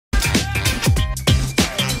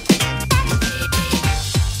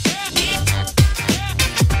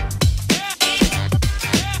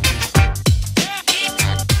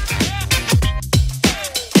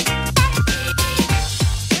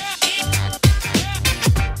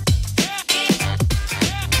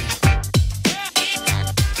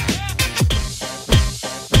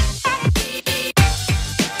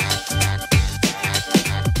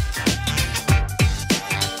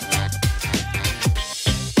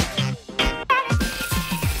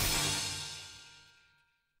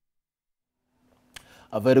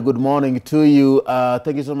A very good morning to you.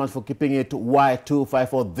 Thank you so much for keeping it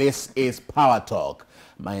Y254. This is Power Talk.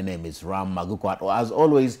 My name is Ram Magukwat. As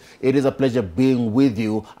always, it is a pleasure being with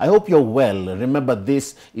you. I hope you're well. Remember,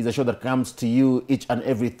 this is a show that comes to you each and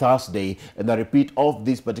every Thursday, and the repeat of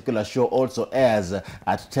this particular show also airs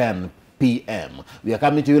at 10 p.m. We are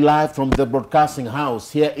coming to you live from the broadcasting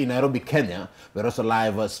house here in Nairobi, Kenya. We're also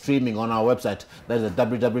live streaming on our website. That is at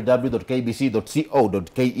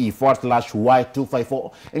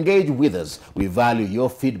www.kbc.co.ke/Y254. Engage with us. We value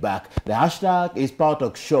your feedback. The hashtag is Power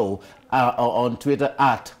Talk Show on Twitter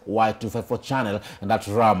at Y254 channel, and that's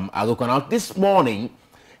Ram Aguko. Now, this morning,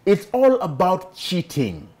 it's all about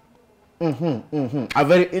cheating. A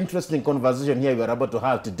very interesting conversation here we are about to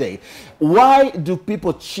have today. Why do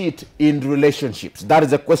people cheat in relationships? That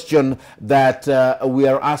is a question that we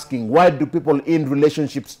are asking. Why do people in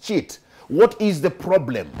relationships cheat? What is the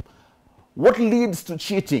problem? What leads to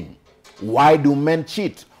cheating? Why do men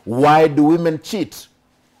cheat? Why do women cheat?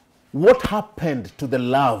 What happened to the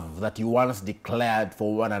love that you once declared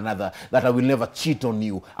for one another, that I will never cheat on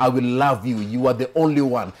you, I will love you, you are the only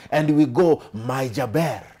one? And we go, my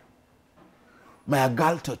Jaber, my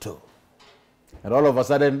Agaltoto. And all of a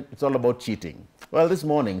sudden, it's all about cheating. Well, this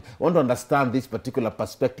morning, I want to understand this particular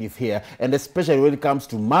perspective here, and especially when it comes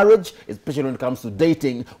to marriage, especially when it comes to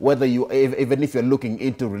dating, whether you, even if you're looking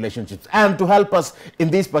into relationships. And to help us in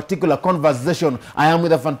this particular conversation, I am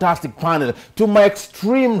with a fantastic panel. To my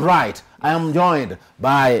extreme right, I am joined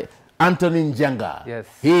by Anthony Njenga. Yes.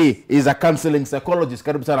 He is a counseling psychologist.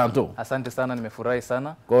 Karibu sana Anto. Asante sana, nimefurahi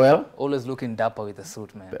sana. Go well? Always looking dapper with the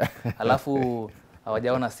suit, man. Alafu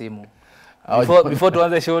hawajaona simu. Before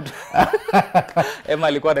tuanze show, Emma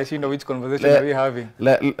alikuwa anashinda which conversation are we having?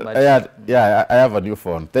 Yeah, I have a new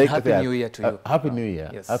phone. Happy New Year to you. Happy New Year.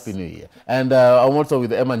 Yes. Happy New Year. And I'm also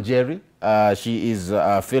with Emma and Jerry. She is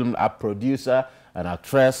a film producer, an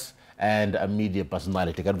actress, and a media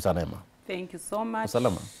personality. Karibu sana Emma. Thank you so much.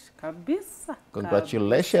 Salama. Kabisa.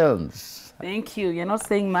 Congratulations. Thank you. You're not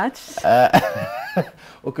saying much.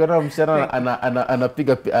 Ukiona msichana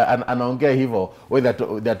anapiga anaongea hivyo, when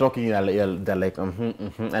they're talking, they're like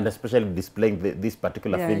and especially displaying this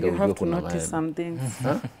particular finger. You have to notice something.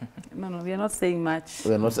 No, we are not saying much.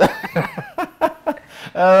 We are not.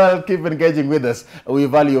 Keep engaging with us. We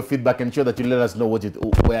value your feedback. Ensure that you let us know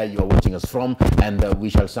where you are watching us from, and we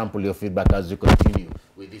shall sample your feedback as you continue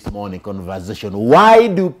with this morning conversation. Why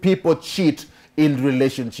do people cheat in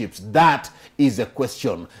relationships? That is a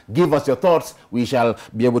question. Give us your thoughts. We shall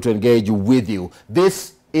be able to engage with you.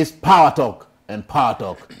 This is Power Talk, and Power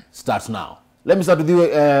Talk starts now. Let me start with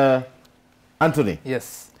you, Anthony.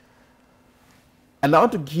 Yes. And I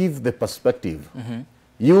want to give the perspective.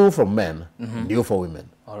 You for men, you for women.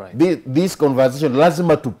 All right. This conversation,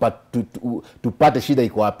 lazima tupate shida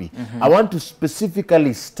iko wapi. I want to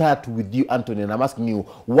specifically start with you, Anthony, and I'm asking you,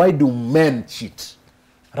 why do men cheat?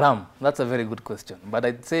 Ram, that's a very good question. But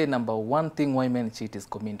I'd say number one thing why men cheat is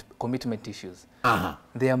commitment issues.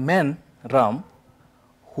 There are men, Ram,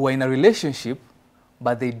 who are in a relationship,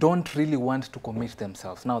 but they don't really want to commit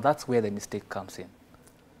themselves. Now, that's where the mistake comes in.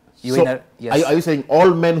 Yes. Are you saying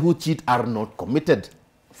all men who cheat are not committed?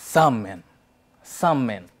 Some men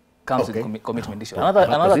comes with commitment issues.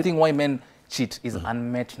 Another thing why men cheat is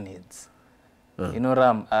unmet needs. You know,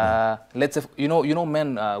 Ram, let's say, you know,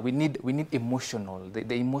 men, we need emotional,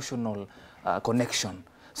 the emotional connection.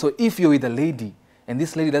 So if you're with a lady and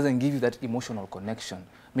this lady doesn't give you that emotional connection,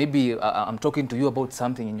 maybe I'm talking to you about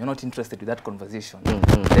something and you're not interested with that conversation,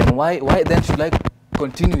 then why then should I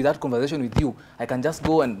continue with that conversation with you? I can just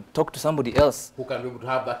go and talk to somebody else who can be able to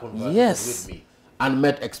have that conversation with me.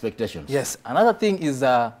 Unmet expectations. Yes. Another thing is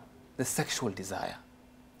the sexual desire.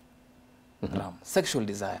 Sexual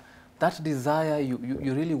desire. That desire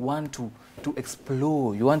you really want to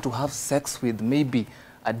explore. You want to have sex with maybe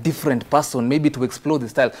a different person, maybe to explore the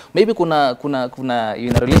style. Maybe you're in a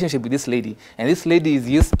relationship with this lady, and this lady is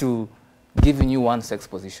used to giving you one sex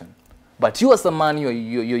position. But you as a man, you're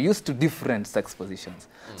used to different sex positions.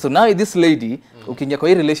 So now this lady, ukiingia kwa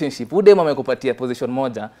hii relationship, udem amekupatia position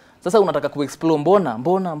moja, sasa unataka kuexplore mbona,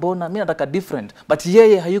 mimi nataka different. But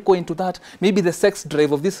yeye hayuko into that. Maybe the sex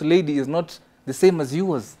drive of this lady is not the same as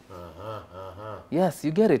yours. Yes,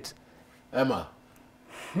 you get it. Emma.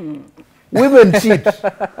 Women cheat.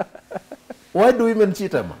 Why do women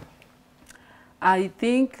cheat, Emma? I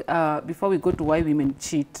think before we go to why women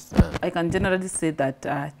cheat, I can generally say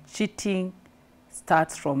that cheating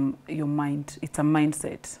starts from your mind. It's a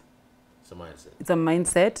mindset. It's a mindset. It's a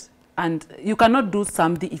mindset. And you cannot do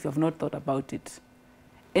something if you have not thought about it.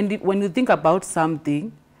 And when you think about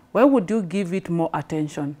something, why would you give it more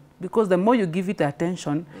attention? because the more you give it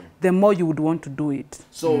attention, the more you would want to do it.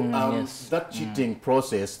 So that cheating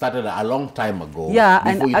process started a long time ago. Yeah,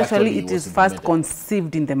 before and actually it is first implemented.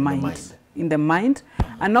 conceived in the mind. In the mind.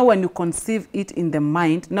 And now when you conceive it in the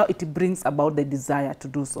mind, now it brings about the desire to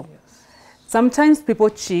do so. Yes. Sometimes people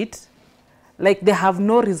cheat, like they have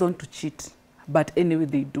no reason to cheat, but anyway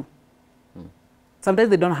they do. Sometimes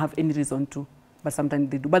they don't have any reason to, but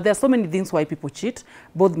sometimes they do. But there are so many things why people cheat,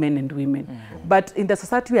 both men and women. But in the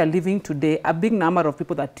society we are living today, a big number of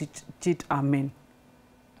people that cheat are men.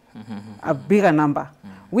 A bigger number.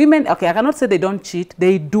 Women, okay, I cannot say they don't cheat,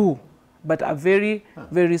 they do, but a very,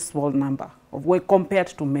 very small number of when compared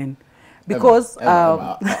to men. Because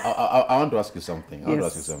Emma, I want to ask you something. I want to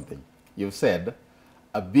ask you something. You've said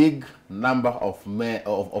a big number of men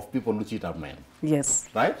of people who cheat are men. Yes.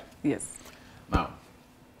 Right? Yes. Now,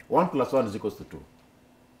 1 + 1 is equals to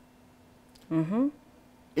 2.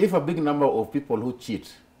 If a big number of people who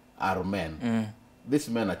cheat are men, these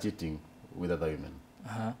men are cheating with other women.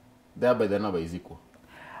 Thereby the number is equal.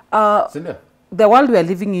 The world we are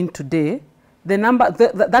living in today, the number,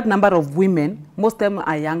 that number of women, most of them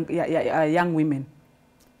are young women.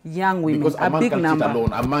 Young women, because a man big can number. cheat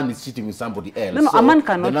alone. A man is cheating with somebody else. No, so a man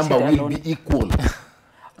cannot the number cheat will alone. be equal.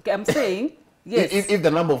 Okay, I'm saying, yes. If the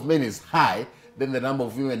number of men is high, then the number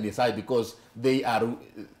of women is high because they are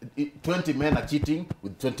 20 men are cheating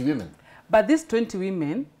with 20 women. But these 20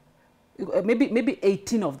 women, maybe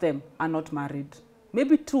 18 of them are not married.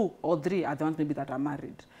 Maybe 2 or 3 are the ones maybe that are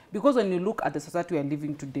married. Because when you look at the society we are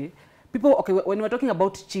living today, people, okay, when we're talking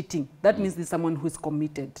about cheating, that means there's someone who is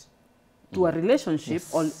committed to a relationship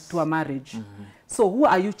or to a marriage. So who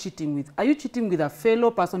are you cheating with? Are you cheating with a fellow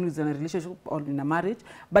person who's in a relationship or in a marriage?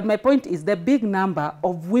 But my point is the big number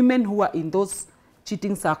of women who are in those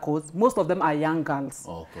cheating circles, most of them are young girls.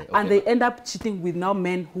 And they end up cheating with now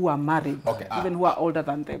men who are married, even who are older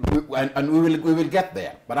than them. We will get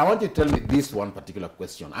there. But I want you to tell me this one particular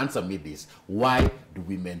question. Answer me this. Why do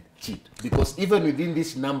women cheat? Because even within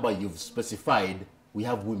this number you've specified, we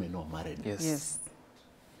have women who are married. Yes.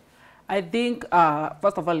 I think,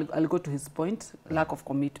 first of all, I'll go to his point, lack of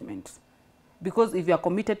commitment. Because if you are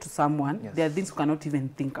committed to someone, there are things you cannot even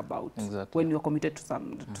think about when you are committed to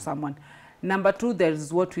someone. Number 2, there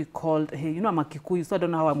is what we call, hey, you know, I'm a Kikuyu, so I don't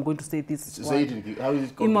know how I'm going to say this. Say it, how is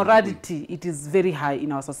it called? Immorality, it is very high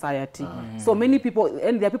in our society. So many people,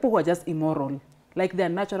 and there are people who are just immoral. Like they are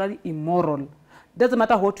naturally immoral. Doesn't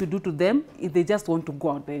matter what you do to them, if they just want to go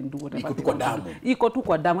out there and do whatever they want to do. Iko tu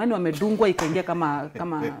kwa damu. Yani wamedungwa ikaingia kama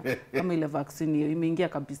ile vaccine hiyo, imeingia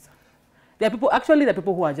kabisa. There are people, actually there are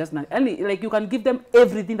people who are just, like you can give them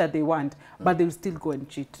everything that they want, but they will still go and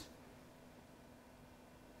cheat.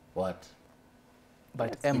 What?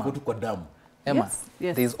 But Emma, Yes.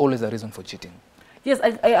 there is always a reason for cheating. Yes,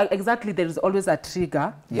 exactly. There is always a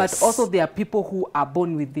trigger, but also there are people who are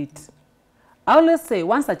born with it. I always say,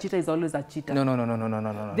 once a cheater is always a cheater. No.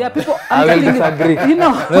 There are people. I will disagree. You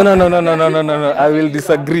know. No. I will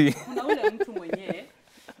disagree. Kuna ule mtu mwenyewe,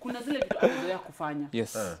 kuna zile vitu amezoea kufanya.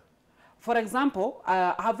 Yes. For example,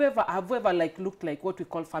 have you ever like looked like what we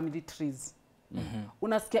call family trees?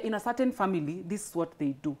 Unasikia in a certain family, this is what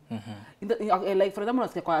they do. Like for example,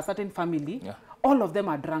 unasikia kwa a certain family, all of them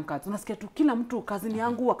are drunkards. Unasikia tu kila mtu kazini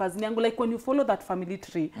yangu, like when you follow that family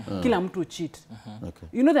tree, kila mtu cheat.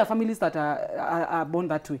 You know there are families that are born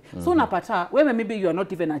that way. So unapata, wewe maybe you are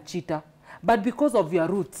not even a cheater, but because of your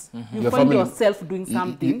roots, you your find family, yourself doing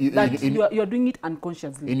something that you're doing it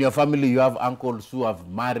unconsciously. In your family, you have uncles who have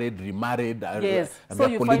married, remarried, yes. And So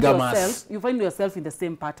you find yourself in the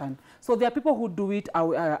same pattern. So there are people who do it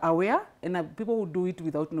aware, and people who do it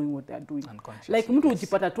without knowing what they are doing. Like mtu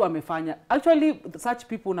ujipata tu amefanya. Actually, such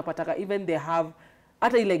people unapataka even they have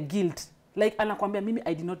like guilt. Like anakwambia mimi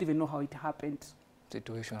I did not even know how it happened.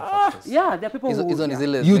 Situation factors. Yeah, there are people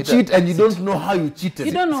who you cheat and you don't know how you cheated.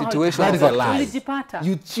 You don't know situation how that is a lie. Ulijipata.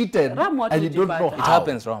 You cheated and you don't know how. It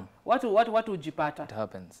happens, Ram. What ujipata? It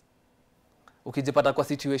happens. Ukijipata kwa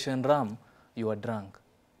situation, Ram, you are drunk.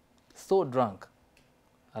 So drunk.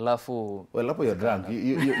 Alafu. Well, after you're drunk,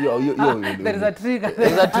 there is a trigger.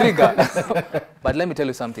 There is a trigger. But let me tell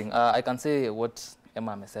you something. I can say what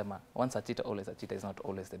Emma amesema. Once a cheater, always a cheater is not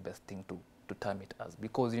always the best thing to term it as.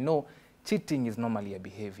 Because, you know, cheating is normally a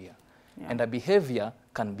behavior. And a behavior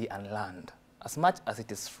can be unlearned. As much as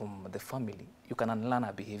it is from the family, you can unlearn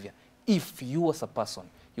a behavior. If you as a person,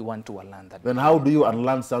 you want to unlearn that Then how do you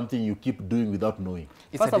unlearn something you keep doing without knowing?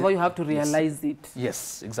 First of all, you have to realize it.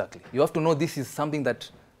 Yes, exactly. You have to know this is something that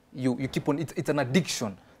you keep on, it's an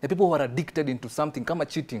addiction. The people who are addicted into something, kama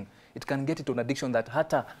cheating, it can get into an addiction that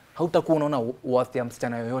hata hautakuwa unaona worth ya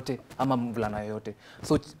msichana yoyote ama mvulana yoyote.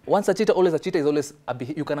 So once a cheater is always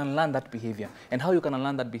you can unlearn that behavior. And how you can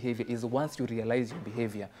unlearn that behavior is once you realize your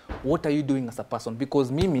behavior, what are you doing as a person?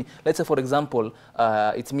 Because mimi, let's say for example,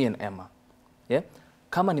 it's me and Emma. Yeah?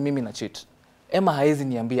 Kama ni mimi na cheat, Emma haezi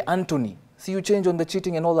niambia, Anthony, see you change on the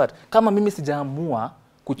cheating and all that. Kama mimi sijaamua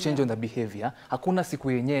change on the behavior, hakuna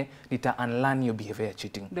siku yenye nita unlearn your behavior ya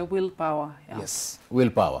cheating. The willpower. Yeah. Yes.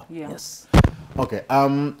 Willpower. Yeah. Yes. Okay.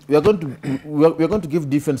 We are going to give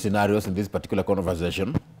different scenarios in this particular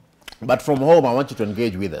conversation. But from home, I want you to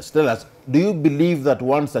engage with us. Tell us, do you believe that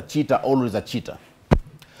once a cheater, always a cheater?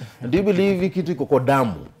 Do you believe ikitu iko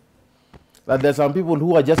damu? That there are some people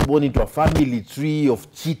who are just born into a family tree of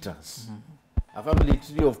cheaters. A family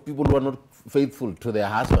tree of people who are not faithful to their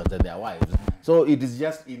husbands and their wives. So it is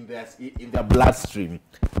just in their bloodstream.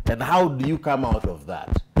 And how do you come out of that?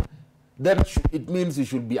 Then it means you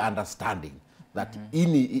should be understanding that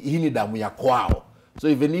hini damu ya kwao. So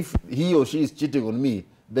even if he or she is cheating on me,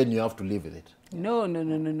 then you have to live with it. No.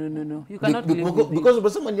 You cannot live with it.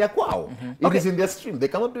 Because someone ya kwao. It is in their stream. They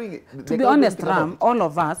cannot do it. To be honest, Ram, all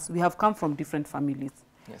of us, we have come from different families.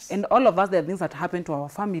 Yes. And all of us, there are things that happen to our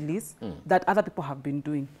families that other people have been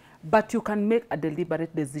doing. But you can make a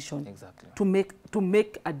deliberate decision to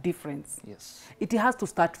make a difference. Yes. It has to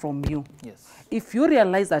start from you. Yes. If you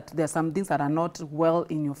realize that there are some things that are not well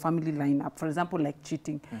in your family lineup, for example, like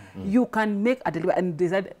cheating, you can make a deliberate and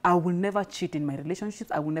decide, I will never cheat in my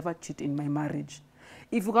relationships, I will never cheat in my marriage.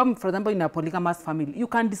 If you come, for example, in a polygamous family, you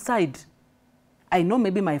can decide, I know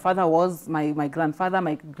maybe my father was my grandfather,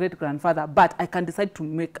 my great-grandfather, but I can decide to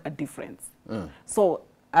make a difference. So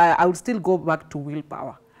I will still go back to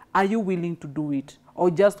willpower. Are you willing to do it?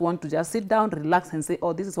 Or just want to just sit down, relax, and say,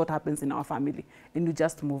 oh, this is what happens in our family, and you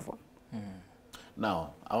just move on?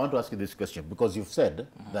 Now, I want to ask you this question, because you've said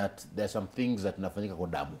that there are some things that nafanyika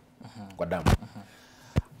kwa damu.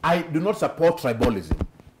 I do not support tribalism,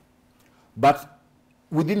 but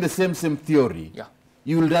within the same theory,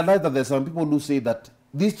 you will realize that there are some people who say that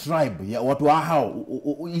this tribe, watu hao,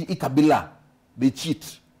 ikabila, they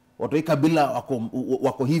cheat. Watu ikabila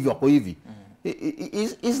wako hivi, wako hivi.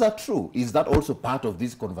 Is that true? Is that also part of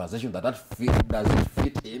this conversation? Does it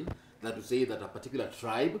fit in that to say that a particular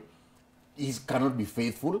tribe cannot be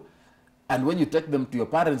faithful? And when you take them to your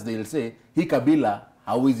parents, they'll say, "Hi kabila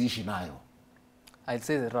hawezi ishi nayo." I'd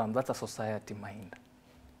say that's a society mind.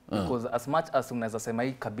 Because as much as unaweza sema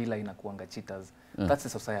hii kabila inakuanga cheaters, that's a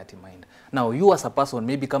society mind. Now you as a person,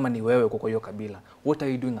 maybe kama ni wewe kwa hiyo kabila, what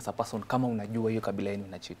are you doing as a person kama unajua hiyo kabila yenu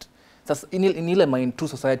ina cheat? Sasa in ile mind tu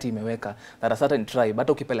society imeweka that a certain tribe,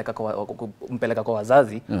 hata ukipeleka kwa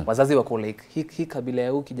wazazi, wazazi wako like hii kabila ya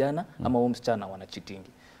huyu kijana ama huyu msichana wana cheating.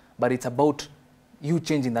 But it's about you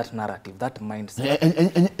changing that narrative, that mindset.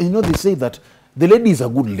 And you know, they say that the lady is a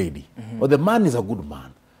good lady or the man is a good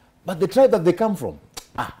man, but the tribe that they come from,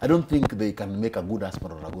 I don't think they can make a good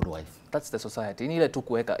husband or a good wife. That's the society. In ile tu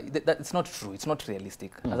kuweka, it's not true, it's not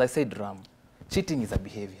realistic. As I said, Ram, cheating is a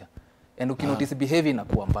behavior. And ukinotice behavior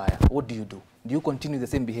inakuwa mbaya, what do? Do you continue the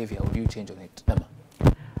same behavior or do you change on it?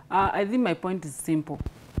 I think my point is simple.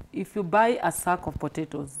 If you buy a sack of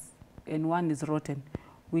potatoes and one is rotten,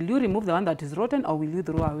 will you remove the one that is rotten or will you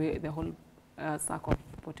throw away the whole sack of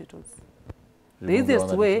potatoes? The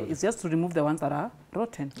easiest way is just to remove the ones that are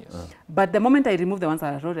rotten. Yes. But the moment I remove the ones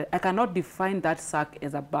that are rotten, I cannot define that sack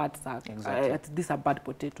as a bad sack. These are bad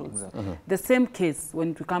potatoes. Exactly. The same case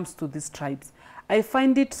when it comes to these tribes. I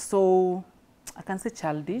find it so, I can say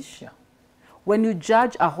childish, when you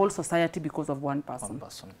judge a whole society because of one person.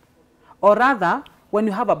 Or rather, when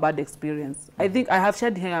you have a bad experience. I think I have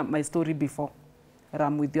shared here my story before.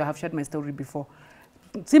 Ram, with you, I have shared my story before.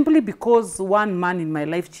 Simply because one man in my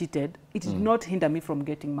life cheated, it did not hinder me from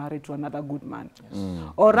getting married to another good man.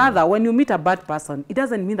 Or rather, when you meet a bad person, it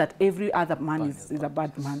doesn't mean that every other man is a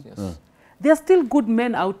bad man. There are still good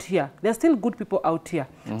men out here. There are still good people out here.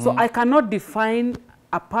 So I cannot define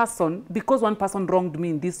a person because one person wronged me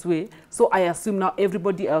in this way, so I assume now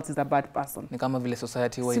everybody else is a bad person. Ni kama vile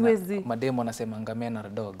society huwa mademo nasemanga men are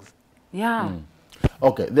dogs. Yeah.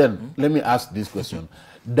 Okay, then let me ask this question.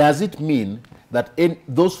 Does it mean that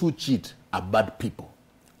those who cheat are bad people?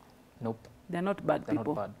 Nope. They're not bad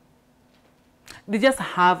people. Not bad. They just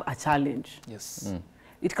have a challenge. Yes.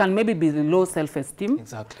 It can maybe be the low self-esteem.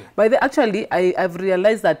 Exactly. But actually, I've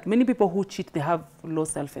realized that many people who cheat, they have low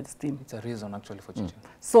self-esteem. It's a reason actually for cheating.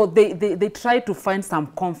 So they try to find some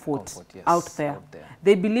comfort out there.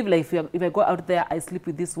 They believe like if I go out there, I sleep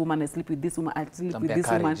with this woman, I sleep with this woman, I sleep with this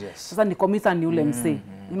woman. Sasa nikomisa ni ule mse.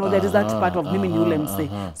 You know, there is that part of mimi ni ule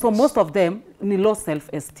mse. So most of them, ni low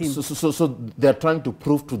self-esteem. So they're trying to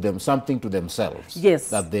prove to them something to themselves. Yes.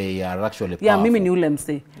 That they are actually powerful. Yeah, mimi ni ule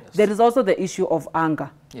mse. Yes. There is also the issue of anger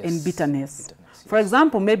and bitterness. For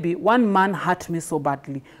example, maybe one man hurt me so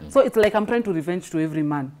badly. So it's like I'm trying to revenge to every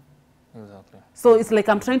man. Exactly. So it's like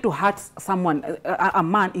I'm trying to hurt someone, a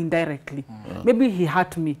man indirectly. Maybe he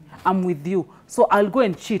hurt me. I'm with you. So I'll go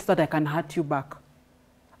and cheat so that I can hurt you back.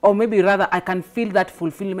 Or maybe rather I can feel that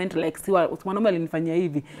fulfillment like siwa mwanaume alinifanyia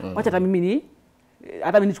hivi. Wacha hata mimi ni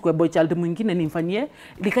hata mimi nichukue boy child mwingine nimfanyie.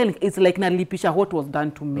 It's like nalipisha what was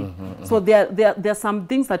done to me. So there are some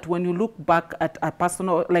things that when you look back at a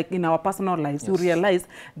personal, like in our personal lives, you realize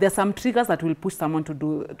there are some triggers that will push someone to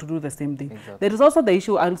do the same thing. Exactly. There is also the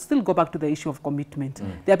issue, I'll still go back to the issue of commitment.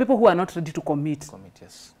 There are people who are not ready to commit.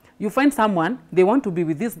 Yes. You find someone, they want to be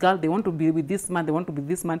with this girl, they want to be with this man, they want to be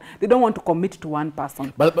this man. They don't want to commit to one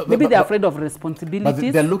person. Maybe they're afraid of responsibilities.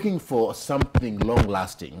 But they're looking for something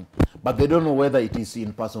long-lasting, but they don't know whether it is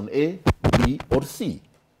in person A, B, or C.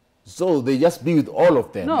 So they just be with all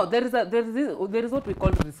of them. No, there is what we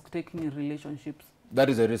call risk-taking in relationships. That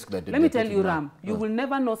is a risk that let me tell you, Ram, you will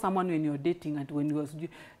never know someone when you're dating and when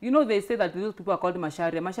you know, they say that those people are called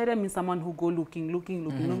masharia. Masharia means someone who go looking,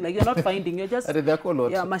 like you're not finding, you're just they're called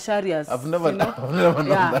what? Yeah, masharias. I've never known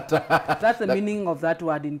that. That's the meaning of that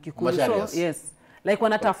word in Kikuyu. So, yes. Like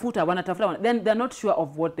wanatafuta, then they're not sure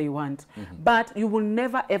of what they want. But you will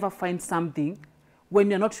never ever find something when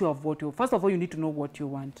you're not sure of what you. First of all, you need to know what you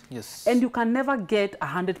want. Yes. And you can never get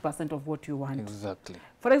 100% of what you want. Exactly.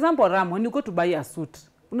 For example, Ram, when you go to buy a suit,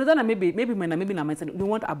 unadhana maybe na mindset, you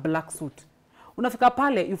want a black suit. Unafika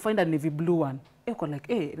pale, you find a navy blue one. You're like,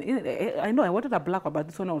 hey, I know I wanted a black one, but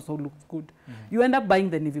this one also looks good. You end up buying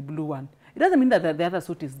the navy blue one. It doesn't mean that the other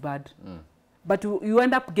suit is bad, but you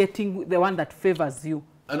end up getting the one that favors you.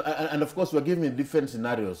 And of course, we're giving different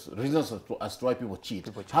scenarios, reasons as to why people cheat.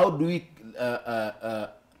 How do we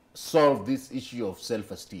solve this issue of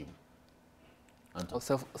self-esteem?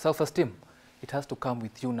 Self-esteem, it has to come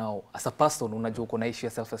with you now. As a person, unajua uko na issue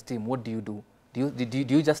ya self-esteem, what do you do? Do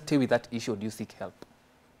you just stay with that issue or do you seek help?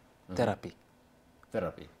 Therapy.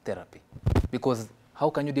 Because how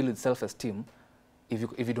can you deal with self-esteem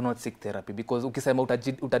if you do not seek therapy? Because ukisema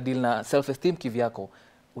utadeal na self-esteem kivyako,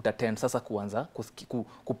 utatend sasa kuanza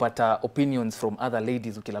kupata opinions from other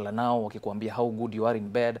ladies ukilala nao wakikuambia how good you are in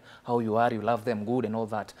bed, how you are, you love them good and all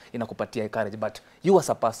that, inakupatia courage. But you as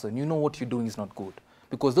a person, you know what you're doing is not good.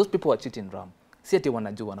 Because those people are cheating, Ram. Si ati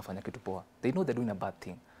wanajua wanafanya kitu poa. They know they're doing a bad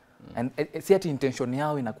thing. And si ati intention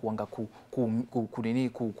yao inakuanga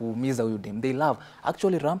kuumiza huyu dem. They love.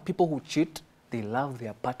 Actually, Ram, people who cheat, they love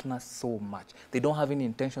their partners so much. They don't have any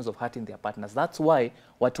intentions of hurting their partners. That's why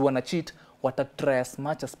watu wana cheat, watatry as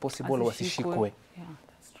much as possible wasishikwe. Yeah,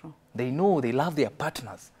 that's true. They know they love their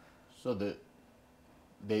partners. So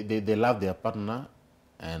they love their partner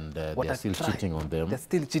and they're still cheating on them. They're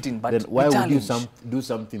still cheating, but then why would you do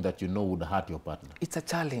something that you know would hurt your partner? It's a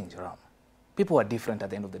challenge, Ram. People are different at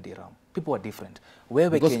the end of the day, Ram. People are different.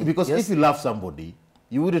 Because if you love somebody,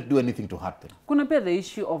 you wouldn't do anything to hurt them. Kuna pia the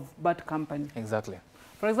issue of bad company. Exactly.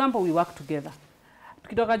 For example, we work together.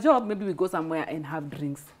 Tukitoka job, maybe we go somewhere and have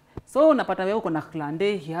drinks. So unapata wewe uko na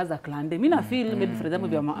klande, he has a klande. Mimi na feel maybe for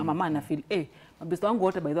example mama na feel mabesto wangu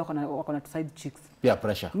wote by the way wako na side chicks. Yeah,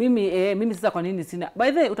 pressure. Mimi sasa kwa nini sina.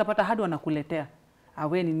 By the way utapata hadi wanakuletea.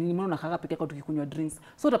 Awe ni mbona unakaka peke yako tukikunywa drinks.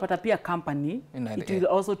 So utapata pia company, it will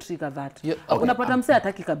also trigger that. Yeah, okay. Unapata mse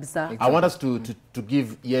hataki kabisa. Exactly. I want us to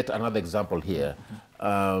give yet another example here.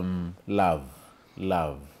 Love.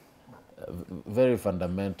 Very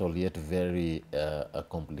fundamental yet very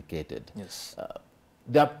complicated. Yes.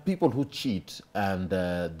 There are people who cheat and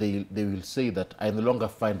they will say that I no longer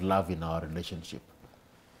find love in our relationship.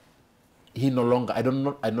 I no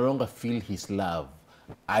longer feel his love.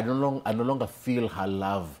 I no longer feel her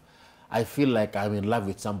love. I feel like I'm in love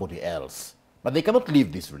with somebody else. But they cannot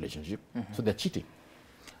leave this relationship, so they're cheating.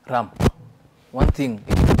 Ram, one thing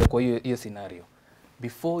in your scenario,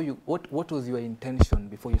 before you, what was your intention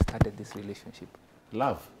before you started this relationship?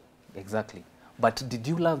 Love. Exactly. But did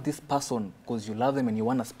you love this person because you love them and you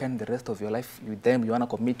want to spend the rest of your life with them, you want to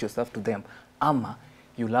commit yourself to them? Ama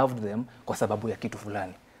you loved them kwa sababu ya kitu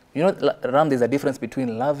fulani? You know, Ram, there's a difference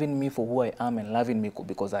between loving me for who I am and loving me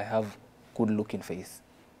because I have good-looking face.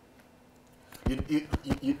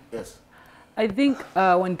 Yes. I think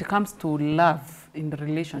when it comes to love in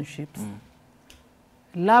relationships,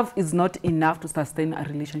 love is not enough to sustain a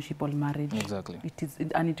relationship or marriage. Exactly.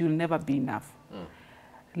 And it will never be enough.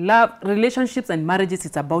 Love, relationships and marriages,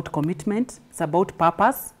 it's about commitment, it's about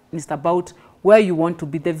purpose, it's about where you want to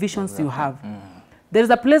be, the visions you have. There is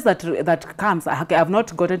a place that comes. I have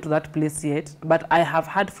not gotten to that place yet, but I have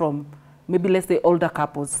heard from maybe let's say older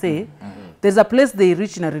couples say, there's a place they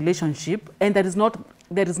reach in a relationship and there is not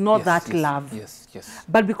that love. Yes, yes.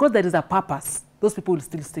 But because there is a purpose, those people will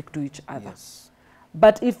still stick to each other. Yes.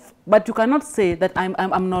 But you cannot say that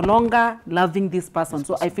I'm no longer loving this person,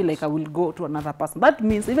 so I feel like I will go to another person. That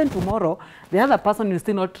means even tomorrow, the other person will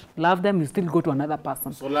still not love them, you still go to another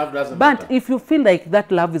person. So love doesn't matter. But if you feel like that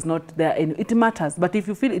love is not there, it matters. But if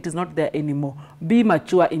you feel it is not there anymore, be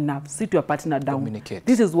mature enough, sit your partner down. Communicate.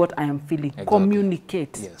 This is what I am feeling. Exactly.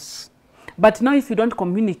 Communicate. Yes. But now if you don't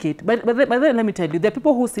communicate, but then let me tell you, there are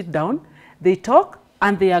people who sit down, they talk,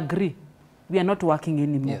 and they agree. We are not working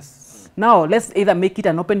anymore. Yes. Now, let's either make it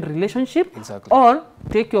an open relationship, or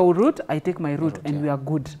take your route, I take my route, and we are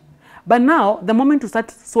good. But now, the moment you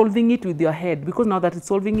start solving it with your head, because now that it's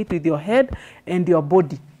solving it with your head and your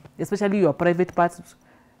body, especially your private parts,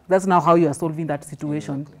 that's now how you are solving that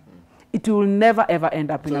situation. Exactly. It will never, ever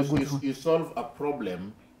end up in a good one. You solve a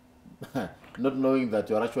problem not knowing that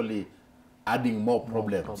you're actually adding more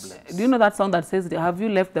problems. Do you know that song that says, have you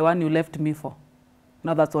left the one you left me for?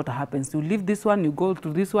 Now that's what happens. You leave this one, you go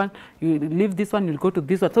to this one, you leave this one, you go to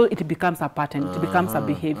this one. So it becomes a pattern, it becomes a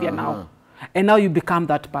behavior now. And now you become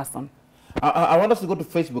that person. I want us to go to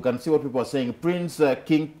Facebook and see what people are saying. Prince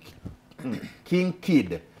King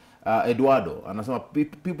Kid Eduardo, and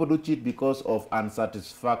people do cheat because of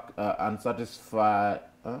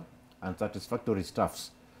unsatisfactory stuffs.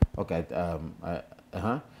 Okay.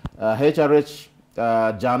 HRH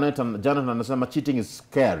Janet anasema cheating is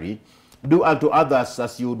scary. Do unto others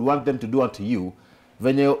as you would want them to do unto you.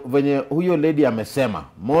 Venye huyo lady amesema,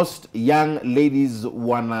 most young ladies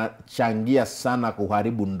wanachangia sana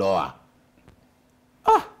kuharibu ndoa.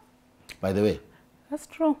 By the way, that's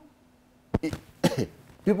true.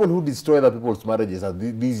 People who destroy other people's marriages are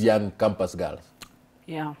these young campus girls.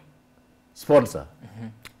 Yeah. Sponsor.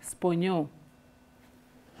 Sponyo.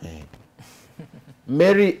 Hey.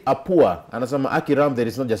 Mary Apua anasema Akiram, there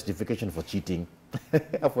is no justification for cheating.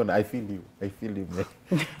 I feel you, man.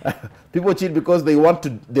 People cheat because they want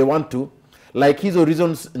to. Like hizo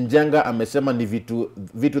reasons Njenga amesema ni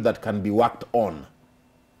vitu that can be worked on.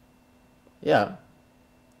 Yeah.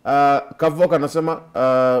 Kavok anasema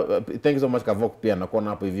thank you so much Kavok, pia nakuona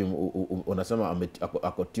hapo hivi unasema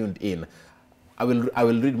ako tuned in. I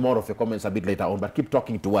will read more of your comments a bit later on, but keep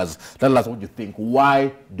talking to us. Tell us what you think.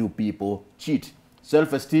 Why do people cheat?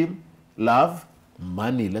 Self-esteem, love,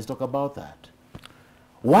 money. Let's talk about that.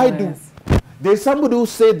 Why do there's somebody who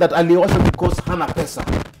said that aliwasha because hana pesa.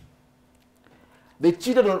 They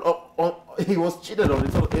cheated on he was cheated on.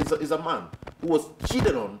 It's a man who was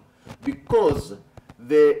cheated on because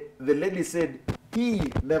the lady said he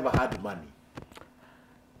never had money.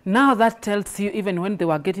 Now that tells you, even when they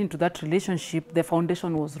were getting to that relationship, the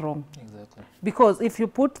foundation was wrong. Exactly. Because if you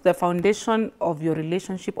put the foundation of your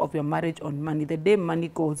relationship, of your marriage on money, the day money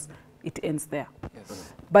goes, it ends there.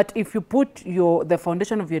 Yes. But if you put the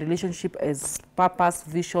foundation of your relationship as purpose,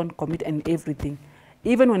 vision, commit, and everything,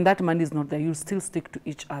 even when that money is not there, you still stick to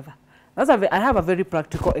each other. I have a very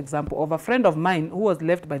practical example of a friend of mine who was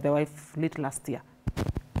left by the wife late last year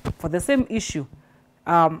for the same issue.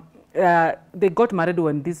 They got married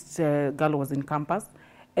when this girl was in campus.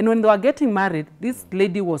 And when they were getting married, this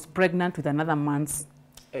lady was pregnant with another man's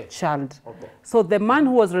child. Okay. So the man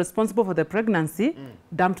who was responsible for the pregnancy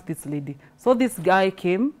dumped this lady. So this guy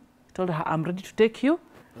came, told her, I'm ready to take you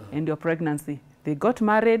and your pregnancy. They got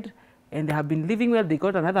married and they have been living well. They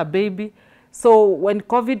got another baby. So when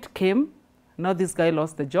COVID came, now this guy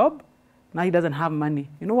lost the job. Now he doesn't have money.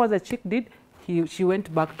 You know what the chick did? She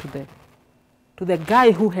went back to the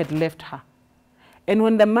guy who had left her. And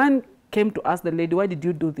when the man came to ask the lady, why did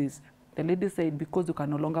you do this? The lady said, because you can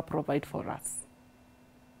no longer provide for us.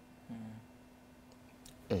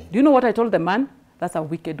 Do you know what I told the man? That's a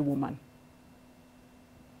wicked woman.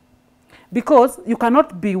 Because you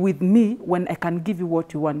cannot be with me when I can give you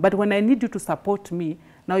what you want. But when I need you to support me,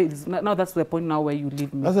 now that's the point now where you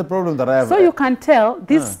leave me. That's the problem that I have. So you can tell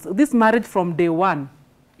this marriage from day one,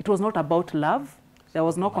 it was not about love. There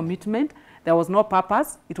was no commitment. There was no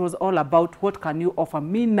purpose. It was all about what can you offer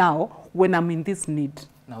me now when I'm in this need.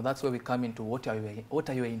 Now that's where we come into what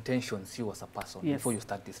are your intentions, you as a person, before you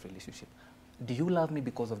start this relationship. Do you love me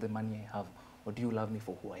because of the money I have, or do you love me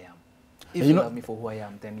for who I am? If you love me for who I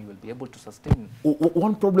am, then you will be able to sustain.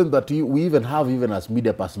 One problem that we even have, even as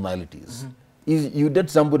media personalities, is you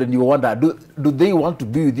date somebody and you wonder, do they want to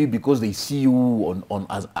be with you because they see you on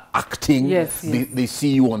as acting? Yes. They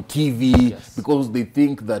see you on TV because they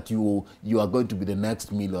think that you are going to be the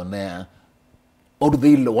next millionaire, or do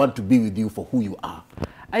they want to be with you for who you are?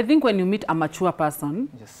 I think when you meet a mature person,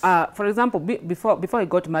 for example, before I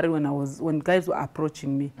got married, when guys were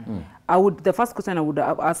approaching me, the first question I would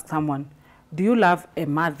ask someone, do you love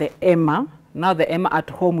Emma, the Emma, now the Emma at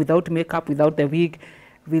home without makeup, without the wig,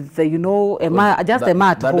 with the, Emma, just Emma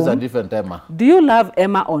at home? That is a different Emma. Do you love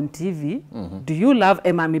Emma on TV? Do you love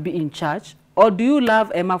Emma maybe in church? Or do you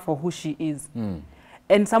love Emma for who she is?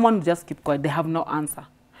 And someone will just keep quiet. They have no answer.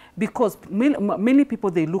 Because many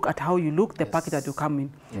people, they look at how you look, the package that you come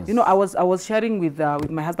in. You know, I was sharing with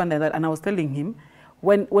my husband and I was telling him,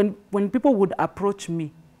 when people would approach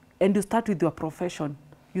me, and you start with your profession,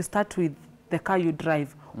 you start with the car you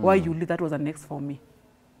drive, where you live, that was the next for me.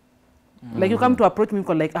 Like you come to approach me,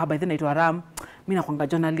 like, by the night ram, me na kwanga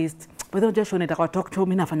journalist, but don't just show netaka talk show,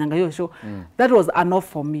 me na fanyanga yo show. That was enough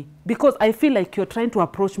for me because I feel like you're trying to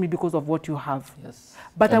approach me because of what you have.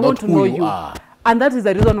 But and I want to know you. Are. And that is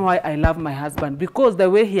the reason why I love my husband, because the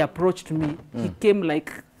way he approached me, he came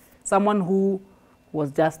like someone who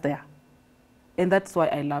was just there. And that's why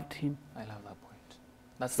I loved him. I love that point.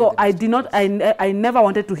 That's so I never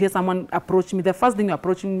wanted to hear someone approach me. The first thing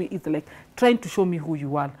approaching me is like trying to show me who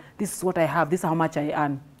you are. This is what I have. This is how much I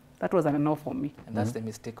earn. That was enough for me. And that's the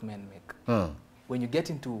mistake men make. When you get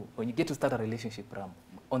to start a relationship, Ram,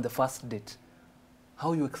 on the first date,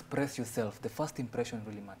 how you express yourself, the first impression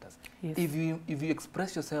really matters. Yes. If you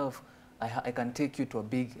express yourself, I can take you to a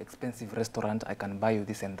big, expensive restaurant, I can buy you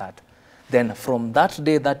this and that. Then from that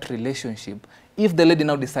day, that relationship, if the lady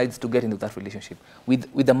now decides to get into that relationship,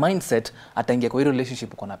 with the mindset, ataingia kwa hiyo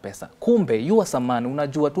relationship uko na pesa. Kumbe, you as a man,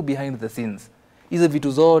 unajua tu behind the scenes. Hizo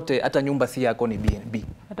vitu zote, hata nyumba si yako ni B&B.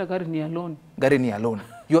 Hata gari ni alone. Gari ni alone.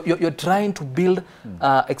 You're trying to build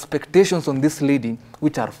expectations on this lady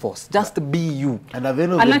which are false. Just be you. And at the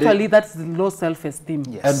end of the day, actually, that's low self-esteem.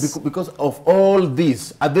 Yes. And because of all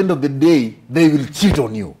this, at the end of the day, they will cheat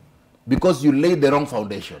on you because you laid the wrong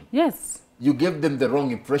foundation. Yes. You gave them the wrong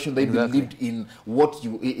impression. They believed in what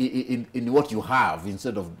you have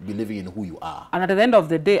instead of believing in who you are. And at the end of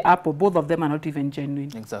the day, both of them are not even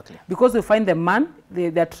genuine. Exactly. Because you find the man,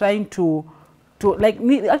 they're trying to like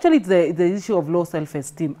me. Actually, it's the issue of low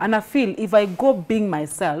self-esteem. And I feel if I go being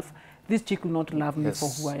myself, this chick will not love me for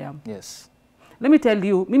who I am. Yes. Let me tell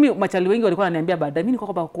you, mimi machali wengi walikuwa wananiambia baadaye, mimi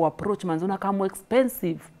niko kwa approach manzi unakamo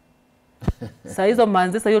expensive. Saa hizo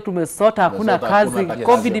manzi sasa hiyo tumesota, hakuna kazi,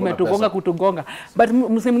 COVID imetugonga kutugonga. But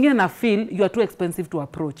msemo mwingine na feel you are too expensive to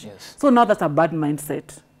approach. Yes. So now that's a bad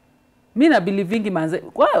mindset. Mimi na believing manzi,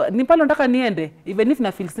 kwa ni pale nataka niende even if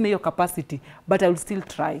na feel sina hiyo capacity, but I will still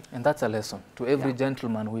try. And that's a lesson to every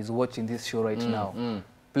gentleman who is watching this show right now.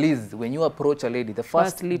 Please, when you approach a lady, the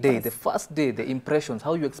first day, the impressions,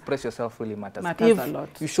 how you express yourself really matters. Matters a lot.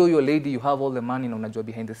 You show your lady, you have all the money, unajua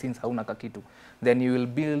behind the scenes, hauna kakitu, then you will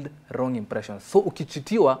build wrong impressions. So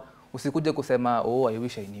ukichitiwa, usikuje kusema, oh, I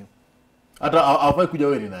wish I knew. Hata hafai kuja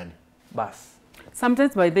wewe ni nani? Bas.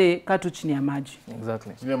 Sometimes by the kaa tu chini ya maji.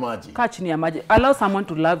 Exactly. Chini ya maji. Kaa chini ya maji. Allow someone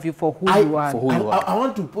to love you for who you are. I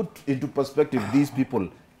want to put into perspective these people,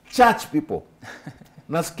 church people.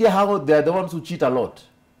 Nasikia how they are the ones who cheat a lot.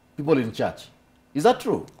 People in church. Is that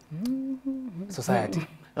true? Society.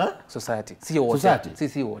 Huh? Society. Society.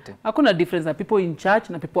 See what? Hakuna difference na people in church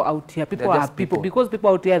na people out here. People are people. Because people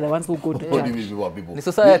out here are the ones who go to church. What do you mean people are people? Ni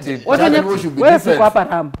society. Wewe uko hapa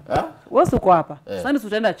Ram. Wewe uko hapa. Sasa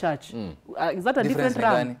tutaenda church. Is that a different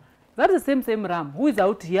Ram? That's the same Ram who is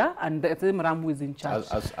out here and the same Ram who is in church.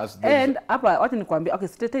 And hapa wacha nikwambie, okay,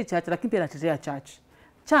 sitetei church lakini pia natetea church.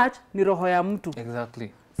 Church ni roho ya mtu.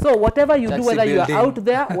 Exactly. So whatever you do, whether you are out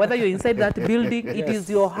there, whether you're inside that building, it is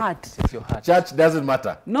your heart. It's your heart. Church doesn't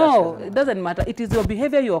matter. No, it doesn't matter. It is your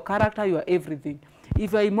behavior, your character, your everything.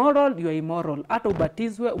 If you are immoral, you are immoral. Hata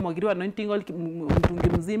ubatizwe, umwagiliwe anointing oil mtungi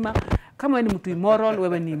mzima, kama wewe ni mtu immoral,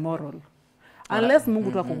 wewe ni immoral. Unless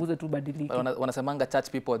Mungu tu akuguze tu badilike. Wanasemanga church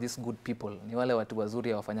people are these good people. Ni wale watu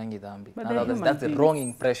wazuri hawafanyangi dhambi. That's the wrong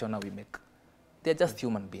impression that we make. They are just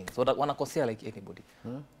human beings. So that wanakosea like anybody.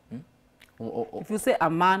 If you say a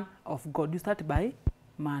man of God, you start by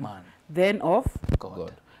man. Then of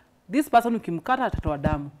God. This person ukimkata atatoa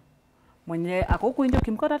damu. Mwenye ako huko nje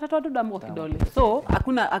ukimkata atatoa damu kwa kidole. So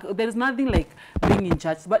there is nothing like being in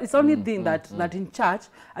church, but it's only thing that in church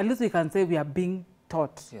at least we can say we are being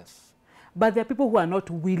taught. Yes. But there are people who are not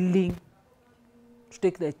willing to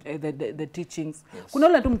take the teachings. Yes. Kuna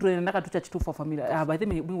wale tu mtu anaenda tu church tu for family. By the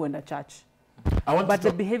way, we went to church. But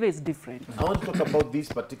the behavior is different. I want to talk about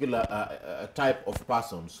this particular type of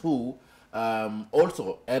persons who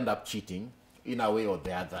also end up cheating in a way or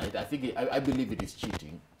the other. I believe it is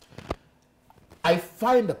cheating. I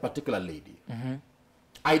find a particular lady.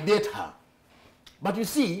 I date her. But you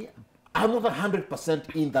see, I'm not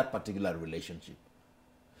 100% in that particular relationship.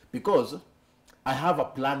 because I have a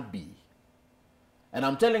plan B. And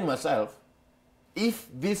I'm telling myself, if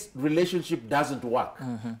this relationship doesn't work,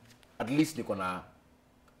 at least niko na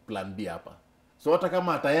plan B hapa. So hata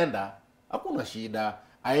kama ataenda, hakuna shida,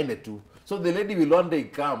 aende tu. So the lady will one day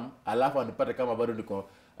come, alafu anipate kama bado niko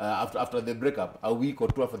after the breakup, a week or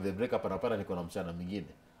two after the breakup, anapata niko na msichana mwingine.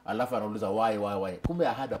 Alafu anauliza why? Kumbe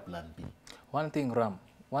I had a plan B. One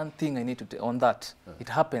thing I need to on that, it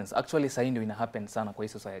happens. Actually, sahi ndio ina happen sana kwa hii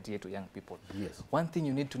society yetu, young people. Yes. One thing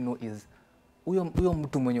you need to know is, huyo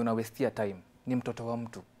mtu mwenye unawestia time ni mtoto wa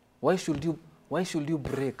mtu. Why should you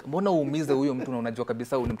break? Mbona uumize huyo mtu na unajua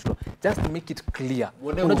kabisa huyo ni mtoto? Just make it clear.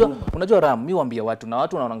 Unajua Ram, mimi waambia watu na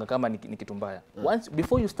watu wanaona kama ni kitu mbaya. Once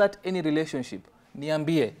before you start any relationship,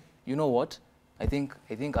 niambie, you know what? I think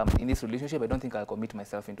I'm in this relationship. I don't think I'll commit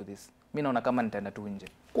myself into this. Mimi naona kama nitaenda tu nje.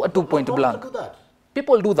 Kwa tu point blank.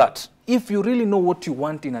 People do that if you really know what you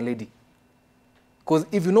want in a lady. Because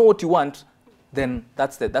if you know what you want, then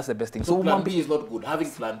that's the best thing. So plan B is not good. Having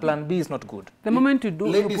plan B is not good. The moment you do,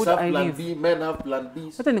 ladies you put have plan B, men have plan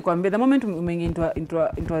B. Sasa nikwambia, the moment you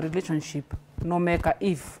into a relationship, no matter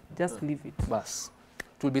if, just leave it. Bas.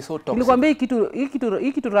 It will be so toxic. Nikwambia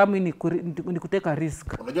hii kitu Ramu ni kuteka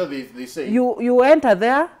risk. Unajua they say you enter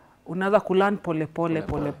there, unaanza kulearn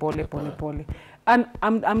pole. And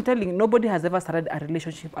I'm telling you, nobody has ever started a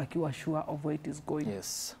relationship akiwa sure of where it is going.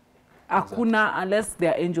 Yes. Akuna, unless they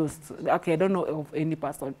are angels. Okay, I don't know of any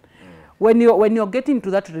person. When you're getting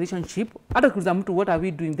into that relationship, hata kuuliza mtu, what are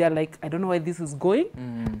we doing? They're like, I don't know where this is going,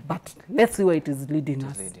 but let's see where it is leading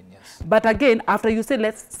us. Yes. But again, after you say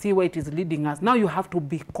let's see where it is leading us, now you have to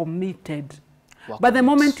be committed. But the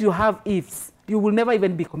moment you have ifs, you will never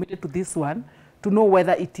even be committed to this one to know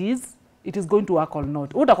whether it is going to work or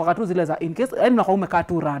not. Utakuwa tu zile za in case, yani unakuwa umekaa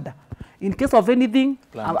tu rada. In case of anything,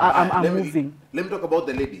 I'm moving. Let me talk about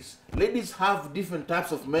the ladies. Ladies have different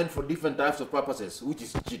types of men for different types of purposes, which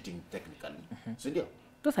is cheating technically. So ndio.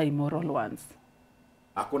 Those are immoral ones.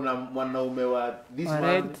 Hakuna mwanaume wa this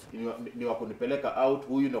man ni wa kunipeleka out,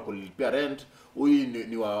 huyu ni wa kulipia rent, huyu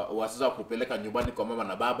ni wa sasa kupeleka nyumbani kwa mama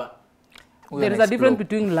na baba. There is a difference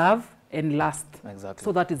between love and lust. Exactly.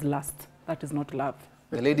 So that is lust. That is not love.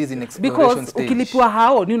 The ladies in exploration because stage. Ukilipwa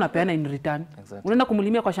hao ni unapeana in return. Exactly. Unaenda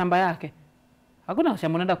kumlimia kwa shamba yake. Hakuna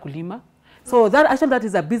shamba unaenda kulima. So that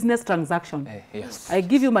is a business transaction. Yes. I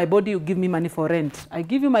give you my body, you give me money for rent. I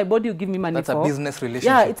give you my body, you give me money That's for... That's a business relationship.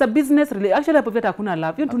 Yeah, it's a business relationship. Actually, hapo vile hakuna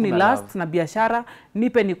love. Hiyo tu ni lust na biashara,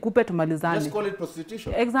 nipe nikupe tumalizane. Just call it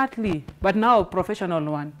prostitution. Exactly. But now professional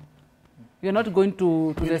one. You're not going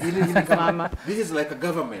to the mama. This is like a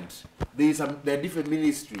government. There are different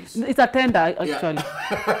ministries. It's a tender actually.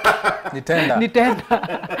 Ni tender. Ni tender.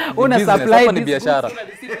 Una supply this biashara.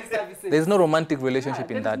 There's no romantic relationship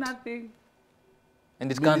in that. Nothing.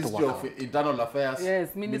 And it can't Ministry work. of Internal Affairs.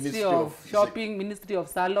 Yes, Ministry of Shopping, Ministry of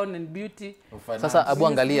Salon and Beauty. Sasa abu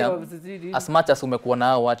angalia, as much as umekuwa na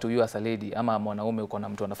hao watu, you as a lady ama mwanaume uko na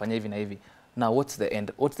mtu anafanya hivi na hivi. Now what's the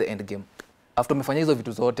end game? After umefanya hizo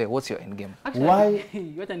vitu zote, what's your end game? Why?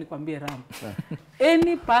 Wacha nikwambie Ram.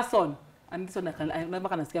 Any person, and this one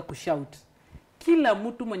nataka nasikia kushout. Kila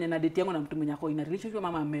mtu mwenye na date yangu na mtu mwenye ako in a relationship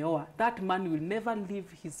mama ameoa, that man will never leave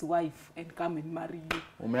his wife and come and marry you.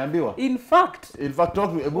 Umeambiwa? In fact, talk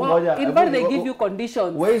to Ebu moja. In fact, they give you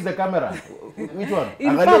conditions. Where is the camera? Which one?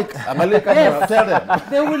 Angalia camera. Yes. Tell them.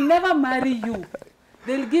 They will never marry you.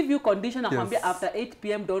 They'll give you condition akwambia after 8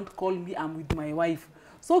 p.m. don't call me, I'm with my wife.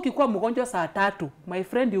 So ukikuwa mgonjwa saa 3, my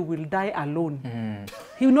friend, you will die alone.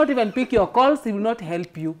 He will not even pick your calls, he will not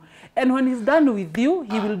help you. And when he's done with you,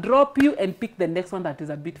 he will drop you and pick the next one that is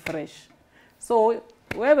a bit fresh. So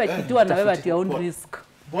wewe kitua na wewe at your own risk.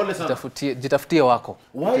 Jitafutie wako.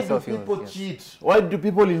 Why do people cheat? Why do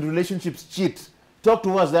people in relationships cheat? Talk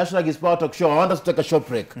to us. The hashtag is Power Talk Show. I want us to take a short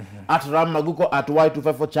break. At Ram Maguko at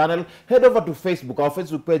Y254 channel. Head over to Facebook. Our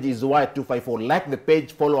Facebook page is Y254. Like the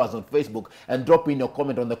page, follow us on Facebook, and drop in your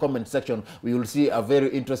comment on the comment section. We will see a very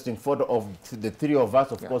interesting photo of the three of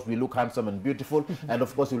us. Of course, we look handsome and beautiful. And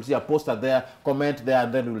of course, you will see a poster there, comment there,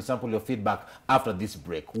 and then we will sample your feedback after this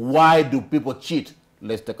break. Why do people cheat?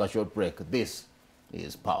 Let's take a short break. This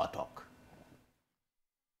is Power Talk.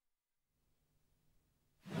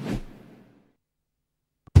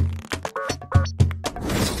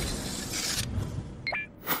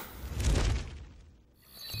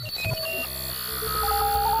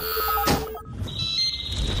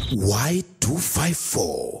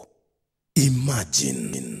 Y254.